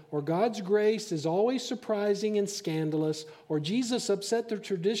religion, or God's grace is always surprising and scandalous, or Jesus upset the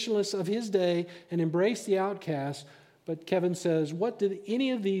traditionalists of his day and embraced the outcast. But Kevin says, what did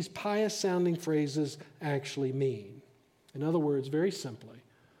any of these pious-sounding phrases actually mean? In other words, very simply,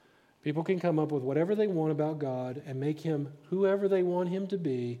 people can come up with whatever they want about God and make him whoever they want him to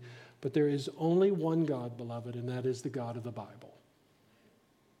be, but there is only one God, beloved, and that is the God of the Bible,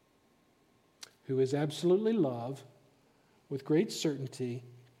 who is absolutely love with great certainty.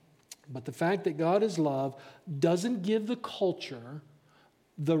 But the fact that God is love doesn't give the culture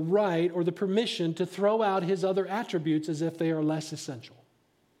the right or the permission to throw out his other attributes as if they are less essential.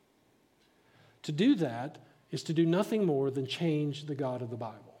 To do that is to do nothing more than change the God of the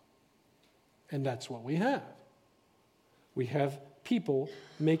Bible. And that's what we have. We have people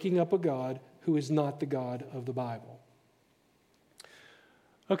making up a God who is not the God of the Bible.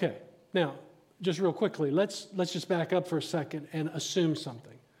 Okay, now, just real quickly, let's just back up for a second and assume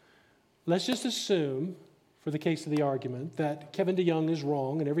something. Let's just assume, for the case of the argument, that Kevin DeYoung is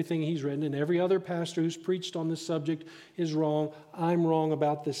wrong and everything he's written and every other pastor who's preached on this subject is wrong. I'm wrong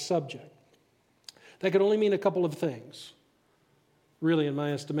about this subject. That could only mean a couple of things, really, in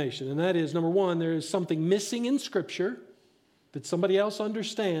my estimation. And that is, number one, there is something missing in Scripture. that somebody else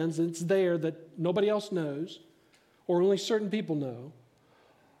understands, and it's there that nobody else knows, or only certain people know.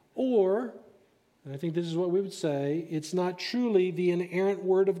 Or, and I think this is what we would say, it's not truly the inerrant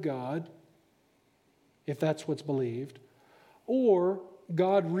Word of God, if that's what's believed. Or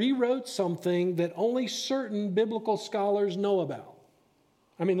God rewrote something that only certain biblical scholars know about.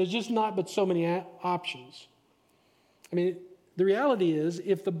 I mean, there's just not but so many options. I mean, the reality is,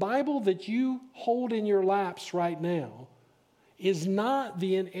 if the Bible that you hold in your laps right now is not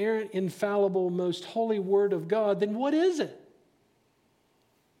the inerrant, infallible, most holy Word of God, then what is it?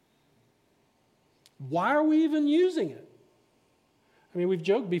 Why are we even using it? I mean, we've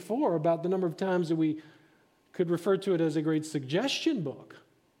joked before about the number of times that we could refer to it as a great suggestion book.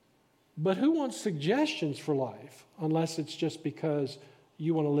 But who wants suggestions for life unless it's just because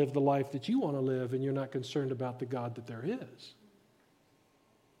you want to live the life that you want to live and you're not concerned about the God that there is?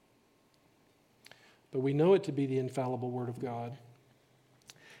 But we know it to be the infallible Word of God.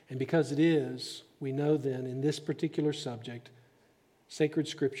 And because it is, we know then in this particular subject, sacred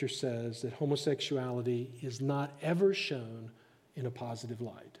Scripture says that homosexuality is not ever shown in a positive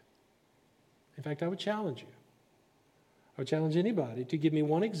light. In fact, I would challenge you. I would challenge anybody to give me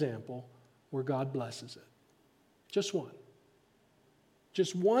one example where God blesses it. Just one.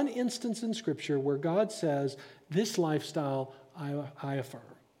 Just one instance in Scripture where God says, this lifestyle I affirm.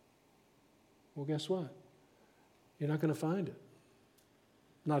 Well, guess what? You're not going to find it.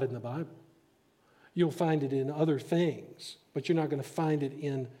 Not in the Bible. You'll find it in other things, but you're not going to find it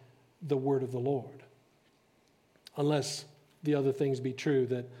in the Word of the Lord. Unless the other things be true,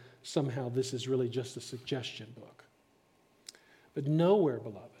 that somehow this is really just a suggestion book. But nowhere,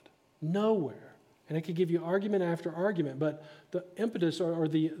 beloved, nowhere. And I could give you argument after argument, but the impetus or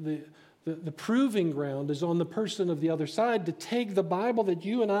the proving ground is on the person of the other side to take the Bible that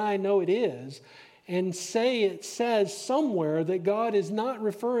you and I know it is and say it says somewhere that God is not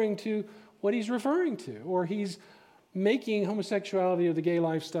referring to what he's referring to, or he's making homosexuality or the gay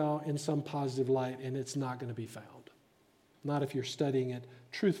lifestyle in some positive light, and it's not going to be found. Not if you're studying it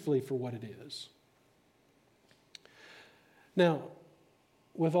truthfully for what it is. Now,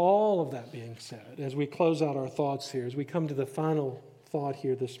 with all of that being said, as we close out our thoughts here, as we come to the final thought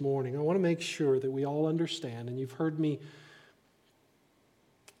here this morning, I want to make sure that we all understand, and you've heard me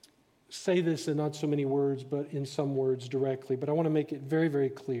say this in not so many words, but in some words directly, but I want to make it very, very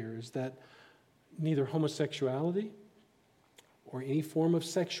clear, is that neither homosexuality or any form of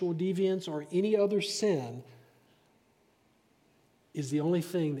sexual deviance or any other sin is the only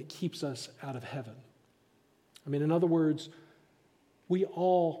thing that keeps us out of heaven. I mean, in other words, we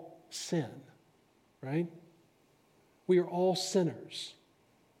all sin, right? We are all sinners.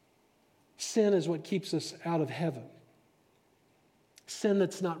 Sin is what keeps us out of heaven. Sin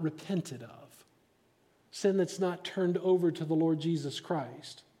that's not repented of. Sin that's not turned over to the Lord Jesus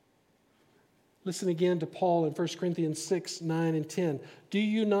Christ. Listen again to Paul in 1 Corinthians 6, 9, and 10. Do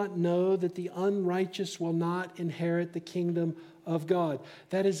you not know that the unrighteous will not inherit the kingdom of God?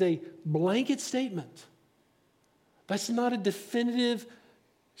 That is a blanket statement. That's not a definitive,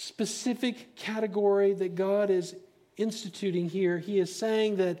 specific category that God is instituting here. He is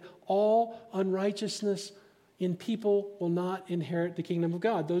saying that all unrighteousness in people will not inherit the kingdom of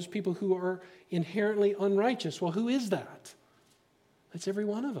God. Those people who are inherently unrighteous. Well, who is that? That's every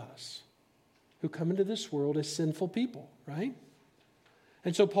one of us who come into this world as sinful people, right?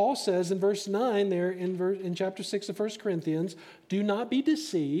 And so Paul says in verse 9 there in chapter 6 of 1 Corinthians, do not be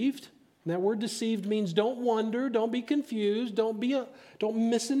deceived. And that word deceived means don't wonder, don't be confused, don't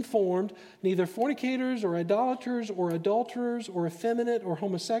misinformed. Neither fornicators or idolaters or adulterers or effeminate or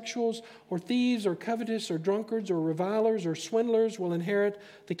homosexuals or thieves or covetous or drunkards or revilers or swindlers will inherit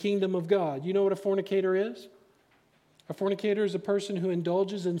the kingdom of God. You know what a fornicator is? A fornicator is a person who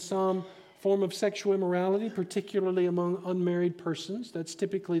indulges in some form of sexual immorality, particularly among unmarried persons. That's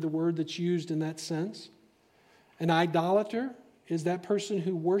typically the word that's used in that sense. An idolater is that person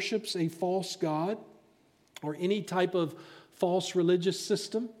who worships a false god or any type of false religious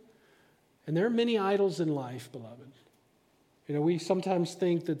system. And there are many idols in life, beloved. You know, we sometimes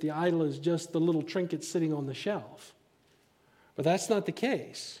think that the idol is just the little trinket sitting on the shelf. But that's not the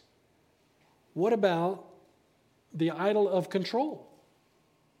case. What about the idol of control?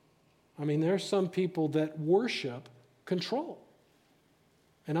 I mean, there are some people that worship control.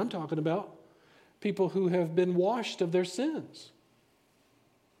 And I'm talking about people who have been washed of their sins,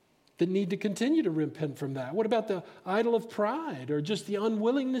 that need to continue to repent from that. What about the idol of pride or just the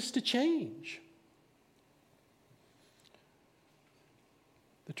unwillingness to change?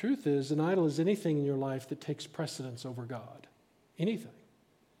 The truth is, an idol is anything in your life that takes precedence over God. Anything.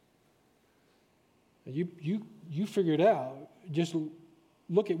 You figure it out. just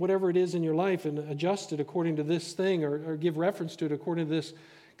look at whatever it is in your life and adjust it according to this thing, or give reference to it according to this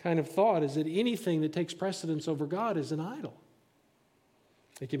kind of thought, is that anything that takes precedence over God is an idol.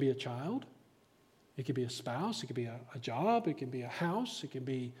 It can be a child. It could be a spouse. It could be a job. It can be a house. It can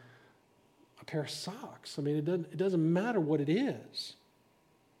be a pair of socks. I mean, it doesn't matter what it is.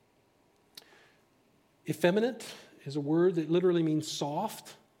 Effeminate is a word that literally means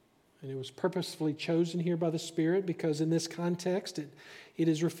soft, and it was purposefully chosen here by the Spirit because in this context it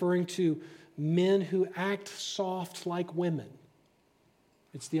is referring to men who act soft like women.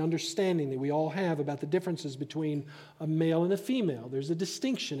 It's the understanding that we all have about the differences between a male and a female. There's a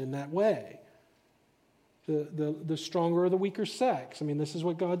distinction in that way. The stronger or the weaker sex. I mean, this is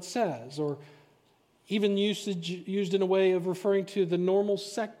what God says. Or even used in a way of referring to the normal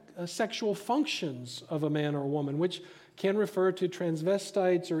sexual functions of a man or a woman, which can refer to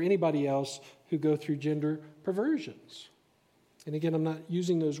transvestites or anybody else who go through gender perversions. And again, I'm not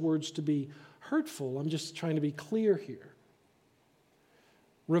using those words to be hurtful. I'm just trying to be clear here.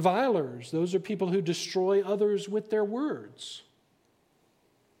 Revilers, those are people who destroy others with their words.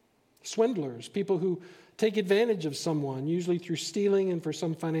 Swindlers, people who take advantage of someone, usually through stealing and for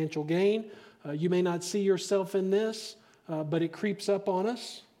some financial gain. You may not see yourself in this, but it creeps up on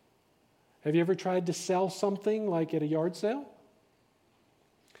us. Have you ever tried to sell something like at a yard sale?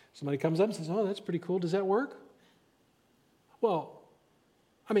 Somebody comes up and says, "Oh, that's pretty cool. Does that work?" Well,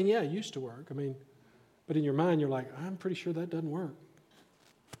 I mean, yeah, it used to work. I mean, but in your mind, you're like, "I'm pretty sure that doesn't work."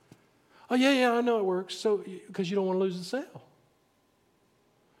 "Oh, yeah, I know it works." So, because you don't want to lose the sale.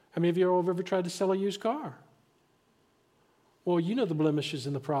 How many of you have ever tried to sell a used car? Well, you know the blemishes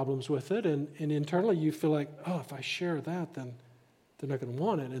and the problems with it, and internally you feel like, "Oh, if I share that, then they're not going to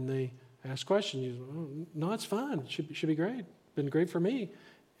want it." And they ask questions. You go, "Oh, no, it's fine. It should be great. Been great for me."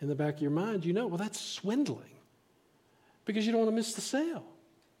 In the back of your mind, you know, well, that's swindling because you don't want to miss the sale,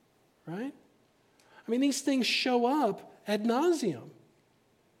 right? I mean, these things show up ad nauseum.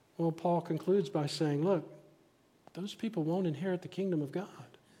 Well, Paul concludes by saying, look, those people won't inherit the kingdom of God.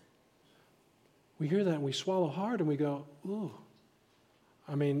 We hear that and we swallow hard and we go, ooh.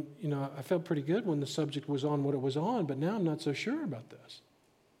 I mean, I felt pretty good when the subject was on what it was on, but now I'm not so sure about this.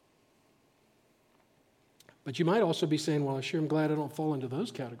 But you might also be saying, well, I sure am glad I don't fall into those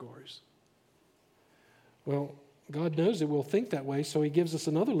categories. Well, God knows that we'll think that way, so he gives us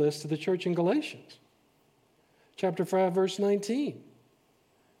another list to the church in Galatians. Chapter 5, verse 19.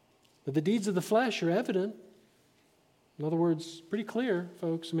 But the deeds of the flesh are evident. In other words, pretty clear,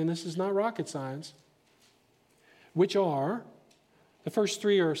 folks. I mean, this is not rocket science. Which are, the first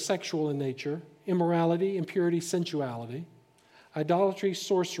three are sexual in nature: immorality, impurity, sensuality. Idolatry,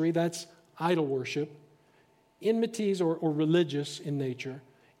 sorcery, that's idol worship. Enmities or religious in nature.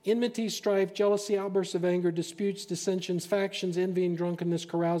 Enmity, strife, jealousy, outbursts of anger, disputes, dissensions, factions, envying, drunkenness,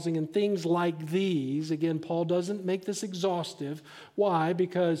 carousing, and things like these. Again, Paul doesn't make this exhaustive. Why?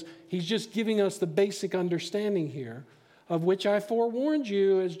 Because he's just giving us the basic understanding here, of which I forewarned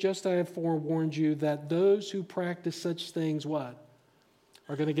you, as just I have forewarned you, that those who practice such things, what?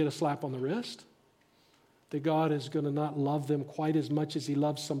 Are going to get a slap on the wrist? That God is going to not love them quite as much as he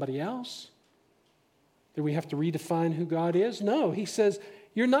loves somebody else? That we have to redefine who God is? No, he says,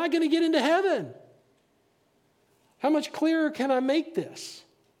 you're not going to get into heaven. How much clearer can I make this?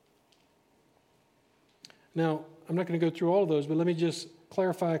 Now, I'm not going to go through all of those, but let me just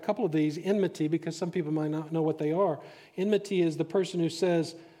clarify a couple of these. Enmity, because some people might not know what they are. Enmity is the person who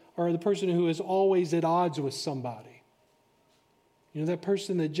says, or the person who is always at odds with somebody. You know, that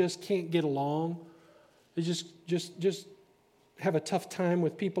person that just can't get along. They just have a tough time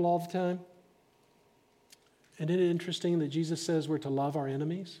with people all the time. Isn't it interesting that Jesus says we're to love our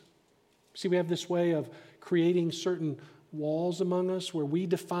enemies? See, we have this way of creating certain walls among us where we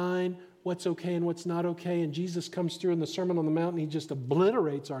define what's okay and what's not okay, and Jesus comes through in the Sermon on the Mount and he just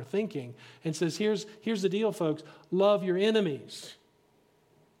obliterates our thinking and says, here's the deal, folks. Love your enemies.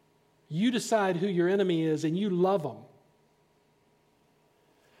 You decide who your enemy is and you love them.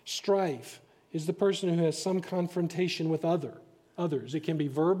 Strife is the person who has some confrontation with others. It can be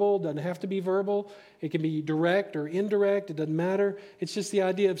verbal, doesn't have to be verbal. It can be direct or indirect, it doesn't matter. It's just the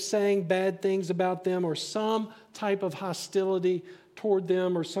idea of saying bad things about them or some type of hostility toward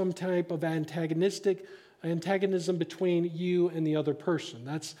them or some type of antagonism between you and the other person.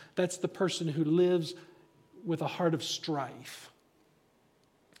 That's the person who lives with a heart of strife.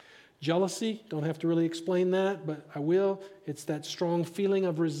 Jealousy, don't have to really explain that, but I will. It's that strong feeling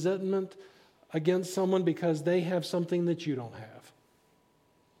of resentment against someone because they have something that you don't have.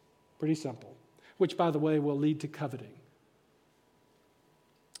 Pretty simple. Which, by the way, will lead to coveting.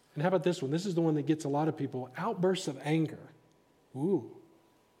 And how about this one? This is the one that gets a lot of people. Outbursts of anger. Ooh.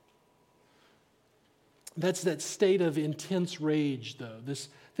 That's that state of intense rage, though.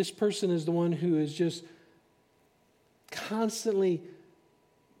 This person is the one who is just constantly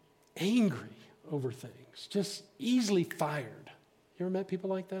angry over things, just easily fired. You ever met people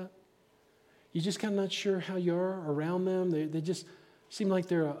like that? You're just kind of not sure how you are around them. They just seem like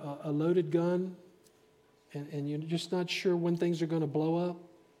they're a loaded gun, and you're just not sure when things are going to blow up.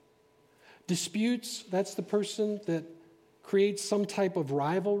 Disputes, that's the person that creates some type of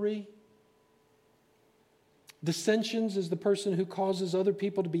rivalry. Dissensions is the person who causes other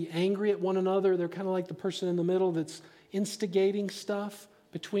people to be angry at one another. They're kind of like the person in the middle that's instigating stuff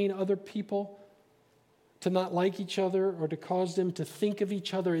between other people to not like each other or to cause them to think of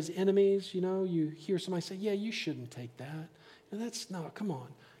each other as enemies. You know, you hear somebody say, yeah, you shouldn't take that. Come on.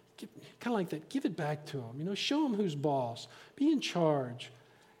 Kind of like that. Give it back to them. You know, show them who's boss. Be in charge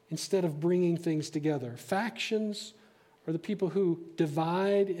instead of bringing things together. Factions are the people who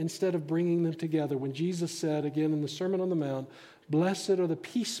divide instead of bringing them together. When Jesus said, again in the Sermon on the Mount, blessed are the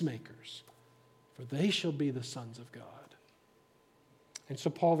peacemakers, for they shall be the sons of God. And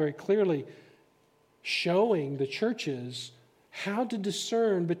so Paul very clearly showing the churches how to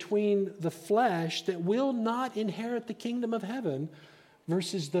discern between the flesh that will not inherit the kingdom of heaven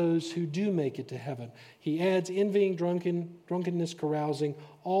versus those who do make it to heaven. He adds envying, drunkenness, carousing,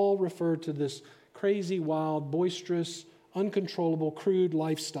 all refer to this crazy, wild, boisterous, uncontrollable, crude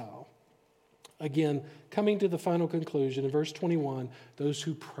lifestyle. Again, coming to the final conclusion in verse 21, those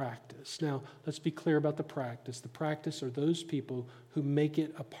who practice. Now, let's be clear about the practice. The practice are those people who make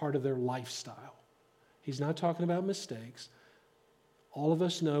it a part of their lifestyle. He's not talking about mistakes. All of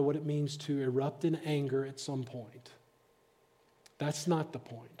us know what it means to erupt in anger at some point. That's not the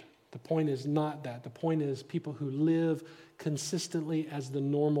point. The point is not that. The point is people who live consistently as the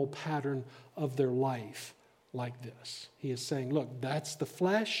normal pattern of their life like this. He is saying, look, that's the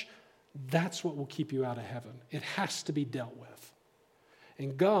flesh. That's what will keep you out of heaven. It has to be dealt with.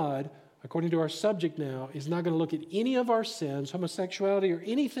 And God, according to our subject now, is not going to look at any of our sins, homosexuality or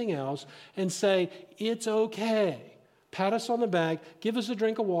anything else, and say, it's okay. Pat us on the back, give us a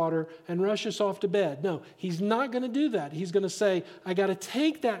drink of water, and rush us off to bed. No, he's not going to do that. He's going to say, I got to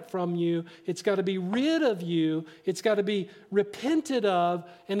take that from you. It's got to be rid of you. It's got to be repented of,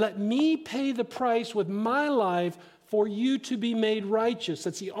 and let me pay the price with my life for you to be made righteous.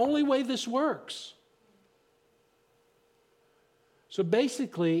 That's the only way this works. So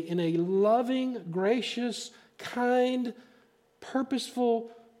basically, in a loving, gracious, kind,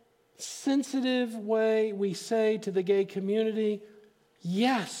 purposeful, sensitive way, we say to the gay community,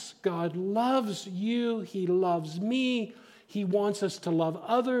 yes, God loves you. He loves me. He wants us to love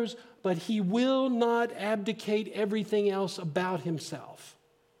others, but he will not abdicate everything else about himself,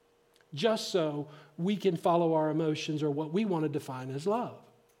 just so we can follow our emotions or what we want to define as love.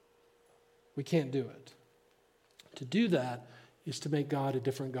 We can't do it. To do that is to make God a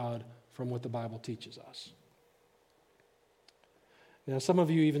different God from what the Bible teaches us. Now, some of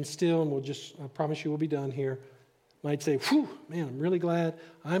you even still, and I promise you we'll be done here, might say, whew, man, I'm really glad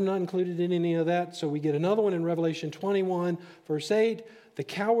I'm not included in any of that. So we get another one in Revelation 21, verse 8, the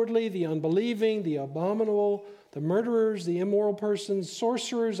cowardly, the unbelieving, the abominable, the murderers, the immoral persons,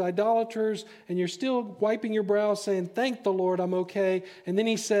 sorcerers, idolaters, and you're still wiping your brow saying, thank the Lord, I'm okay. And then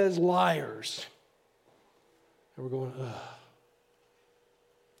he says, liars. And we're going, ugh.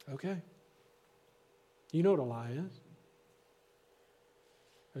 Okay. You know what a lie is.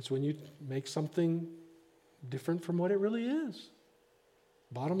 It's when you make something different from what it really is.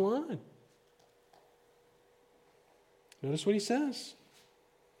 Bottom line. Notice what he says.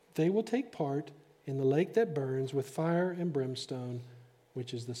 They will take part in the lake that burns with fire and brimstone,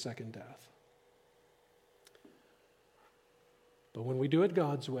 which is the second death. But when we do it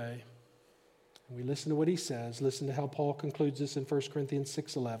God's way, and we listen to what he says, listen to how Paul concludes this in 1 Corinthians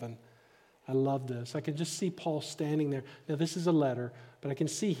 6:11. I love this. I can just see Paul standing there. Now, this is a letter, but I can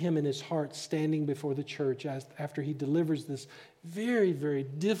see him in his heart standing before the church after he delivers this very, very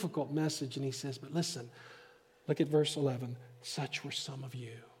difficult message. And he says, but listen, look at verse 11. Such were some of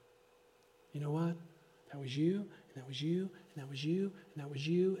you. You know what? That was you, and that was you, and that was you, and that was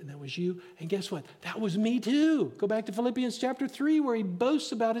you, and that was you. And guess what? That was me too. Go back to Philippians chapter 3 where he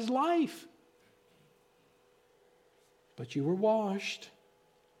boasts about his life. But you were washed.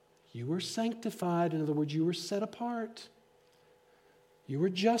 You were sanctified. In other words, you were set apart. You were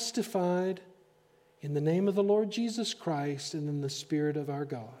justified in the name of the Lord Jesus Christ and in the Spirit of our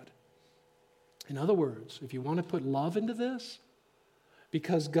God. In other words, if you want to put love into this,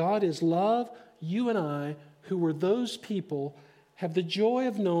 because God is love, you and I, who were those people, have the joy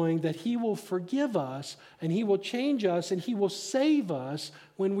of knowing that He will forgive us and He will change us and He will save us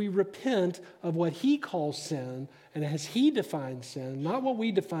when we repent of what He calls sin and as He defines sin, not what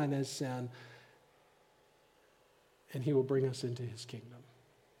we define as sin, and He will bring us into His kingdom.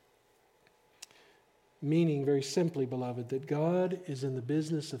 Meaning, very simply, beloved, that God is in the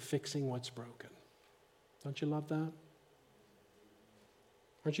business of fixing what's broken. Don't you love that?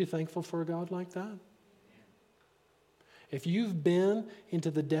 Aren't you thankful for a God like that? If you've been into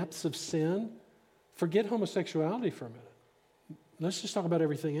the depths of sin, forget homosexuality for a minute. Let's just talk about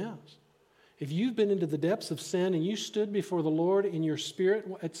everything else. If you've been into the depths of sin and you stood before the Lord in your spirit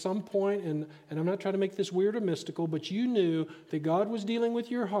at some point, and I'm not trying to make this weird or mystical, but you knew that God was dealing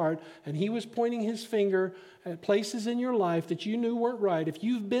with your heart and He was pointing His finger at places in your life that you knew weren't right. If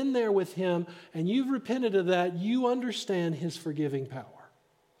you've been there with Him and you've repented of that, you understand His forgiving power.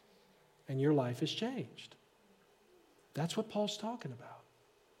 And your life has changed. That's what Paul's talking about.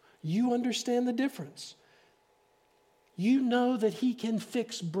 You understand the difference. You know that He can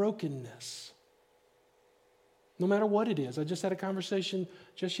fix brokenness, no matter what it is. I just had a conversation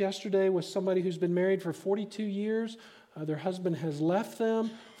just yesterday with somebody who's been married for 42 years. Their husband has left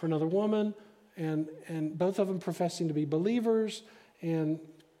them for another woman, and both of them professing to be believers. And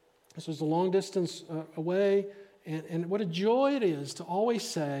this was a long distance away. And what a joy it is to always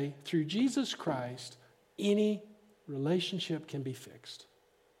say, through Jesus Christ, any relationship can be fixed.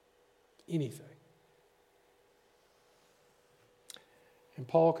 Anything. And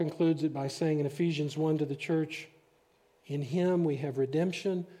Paul concludes it by saying in Ephesians 1 to the church, in Him we have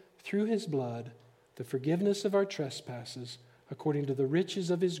redemption through His blood, the forgiveness of our trespasses, according to the riches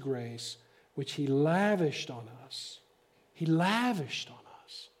of His grace, which He lavished on us. He lavished on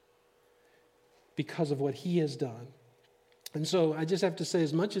us because of what He has done. And so I just have to say,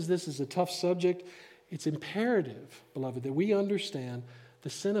 as much as this is a tough subject, it's imperative, beloved, that we understand the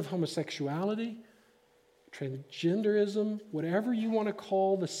sin of homosexuality, transgenderism, whatever you want to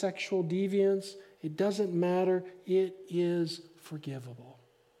call the sexual deviance, it doesn't matter. It is forgivable.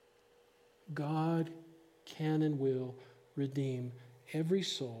 God can and will redeem every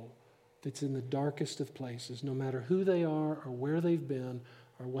soul that's in the darkest of places, no matter who they are or where they've been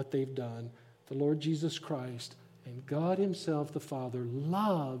or what they've done. The Lord Jesus Christ and God Himself, the Father,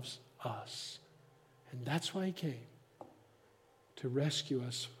 loves us. And that's why He came, to rescue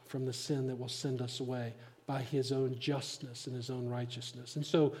us from the sin that will send us away by His own justness and His own righteousness. And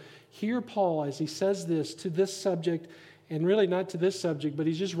so here Paul, as he says this to this subject, and really not to this subject, but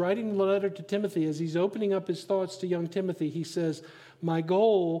he's just writing the letter to Timothy, as he's opening up his thoughts to young Timothy, he says, my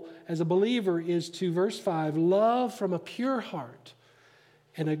goal as a believer is to, verse 5, love from a pure heart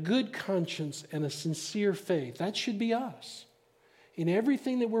and a good conscience and a sincere faith. That should be us. In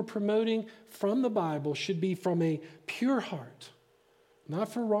everything that we're promoting from the Bible should be from a pure heart,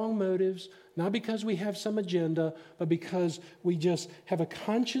 not for wrong motives, not because we have some agenda, but because we just have a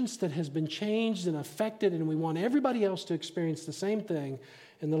conscience that has been changed and affected, and we want everybody else to experience the same thing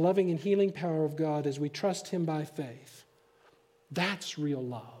in the loving and healing power of God as we trust Him by faith. That's real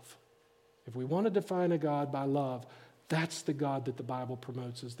love. If we want to define a God by love, that's the God that the Bible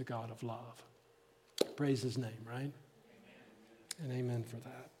promotes as the God of love. Praise His name, right? And amen for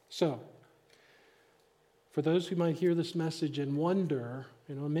that. So, for those who might hear this message and wonder,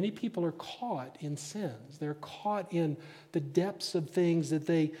 many people are caught in sins. They're caught in the depths of things that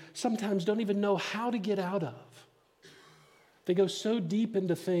they sometimes don't even know how to get out of. They go so deep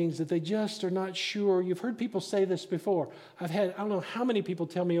into things that they just are not sure. You've heard people say this before. I don't know how many people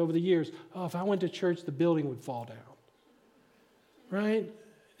tell me over the years, if I went to church, the building would fall down. Right?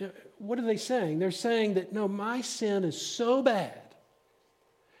 What are they saying? They're saying that, no, my sin is so bad.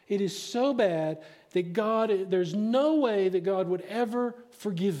 It is so bad that there's no way that God would ever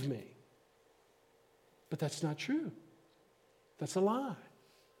forgive me. But that's not true. That's a lie.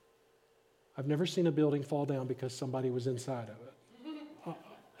 I've never seen a building fall down because somebody was inside of it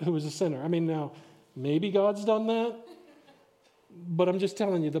who was a sinner. Now, maybe God's done that, but I'm just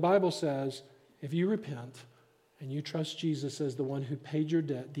telling you, the Bible says if you repent and you trust Jesus as the one who paid your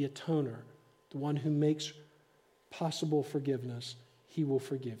debt, the atoner, the one who makes possible forgiveness, He will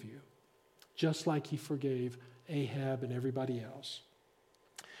forgive you, just like He forgave Ahab and everybody else.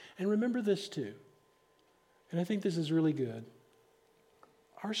 And remember this too, and I think this is really good.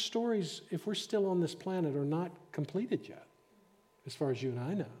 Our stories, if we're still on this planet, are not completed yet, as far as you and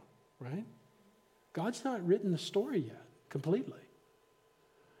I know, right? God's not written the story yet completely.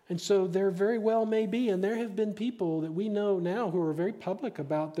 And so there very well may be, and there have been people that we know now who are very public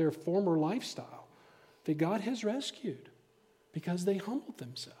about their former lifestyle that God has rescued because they humbled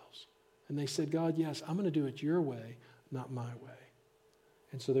themselves. And they said, God, yes, I'm going to do it your way, not my way.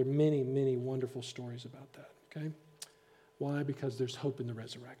 And so there are many, many wonderful stories about that, okay? Why? Because there's hope in the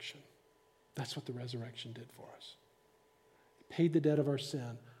resurrection. That's what the resurrection did for us. It paid the debt of our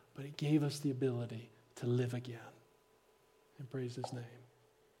sin, but it gave us the ability to live again. And praise his name.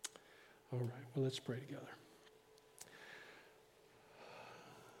 All right, well, let's pray together.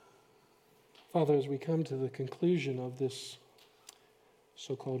 Father, as we come to the conclusion of this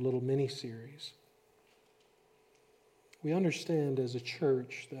so-called little mini-series, we understand as a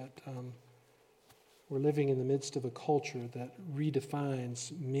church that we're living in the midst of a culture that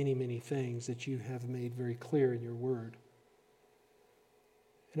redefines many, many things that you have made very clear in your word.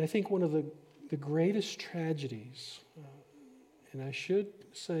 And I think one of the greatest tragedies, and I should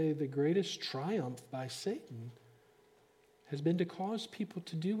say the greatest triumph by Satan, has been to cause people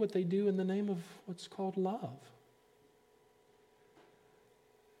to do what they do in the name of what's called love.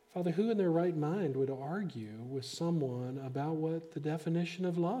 Father, who in their right mind would argue with someone about what the definition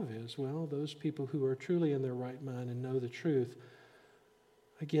of love is? Well, those people who are truly in their right mind and know the truth,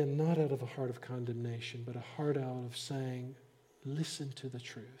 again, not out of a heart of condemnation, but a heart out of saying, listen to the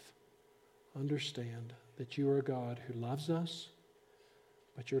truth. Understand that you are a God who loves us,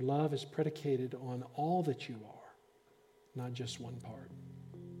 but your love is predicated on all that you are, not just one part.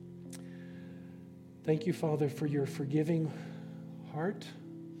 Thank you, Father, for your forgiving heart,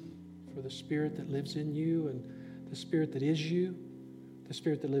 for the Spirit that lives in you and the Spirit that is you, the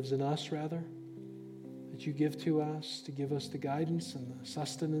Spirit that lives in us, rather, that you give to us to give us the guidance and the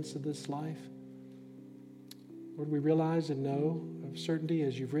sustenance of this life. Lord, we realize and know of certainty,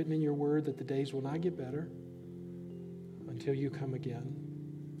 as you've written in your word, that the days will not get better until you come again.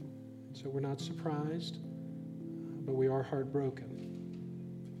 And so we're not surprised, but we are heartbroken.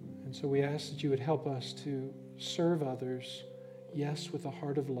 And so we ask that you would help us to serve others, yes, with a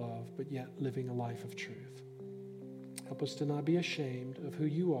heart of love, but yet living a life of truth. Help us to not be ashamed of who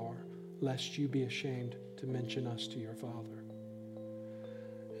you are, lest you be ashamed to mention us to your Father.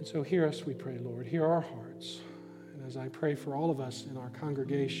 And so hear us, we pray, Lord. Hear our hearts. And as I pray for all of us in our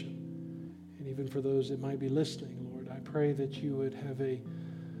congregation, and even for those that might be listening, Lord, I pray that you would have a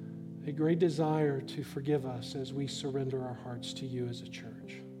great desire to forgive us as we surrender our hearts to you as a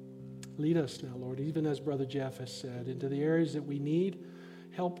church. Lead us now, Lord, even as Brother Jeff has said, into the areas that we need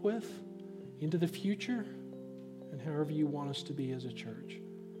help with, into the future, and however you want us to be as a church.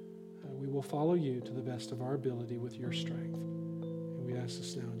 We will follow you to the best of our ability with your strength. And we ask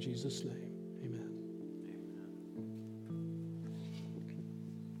this now in Jesus' name. Amen.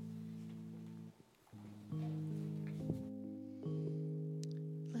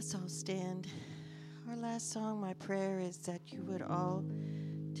 Let's all stand. Our last song, my prayer is that you would all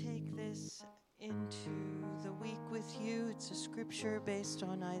take this into the week with you. It's a scripture based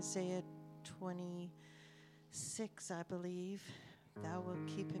on Isaiah 26, I believe. Thou wilt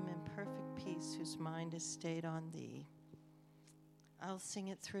keep him in perfect peace whose mind is stayed on thee. I'll sing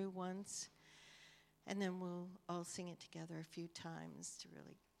it through once, and then we'll all sing it together a few times to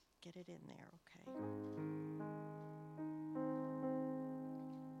really get it in there, okay?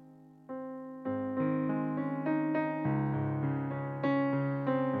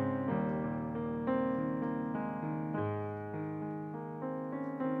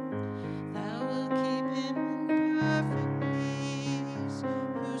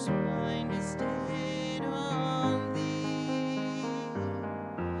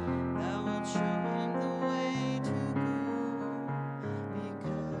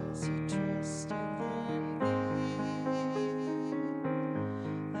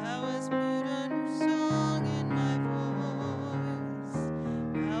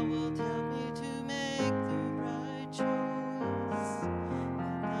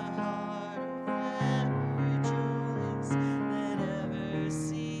 Let ever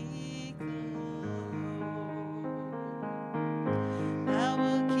seek them.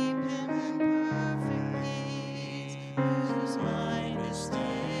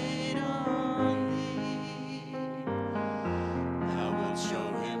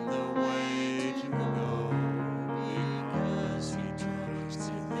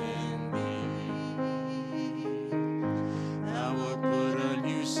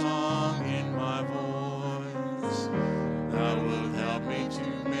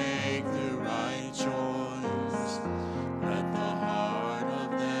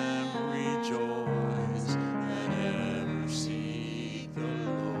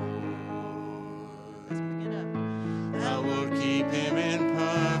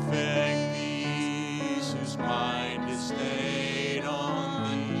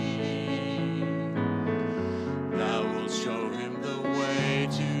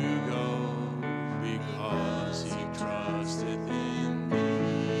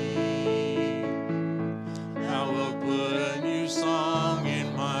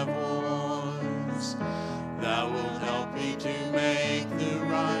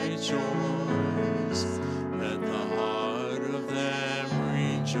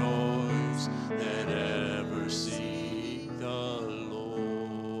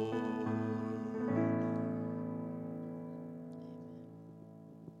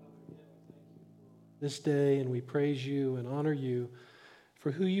 this day, and we praise you and honor you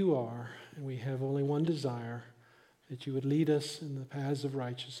for who you are. And we have only one desire, that you would lead us in the paths of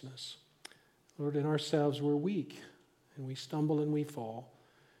righteousness. Lord, in ourselves we're weak, and we stumble and we fall.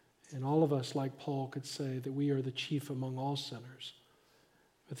 And all of us, like Paul, could say that we are the chief among all sinners.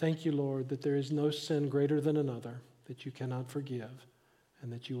 But thank you, Lord, that there is no sin greater than another that you cannot forgive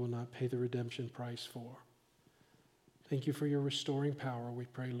and that you will not pay the redemption price for. Thank you for your restoring power, we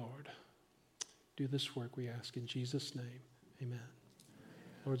pray, Lord. Do this work, we ask in Jesus' name. Amen.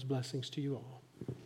 Lord's blessings to you all.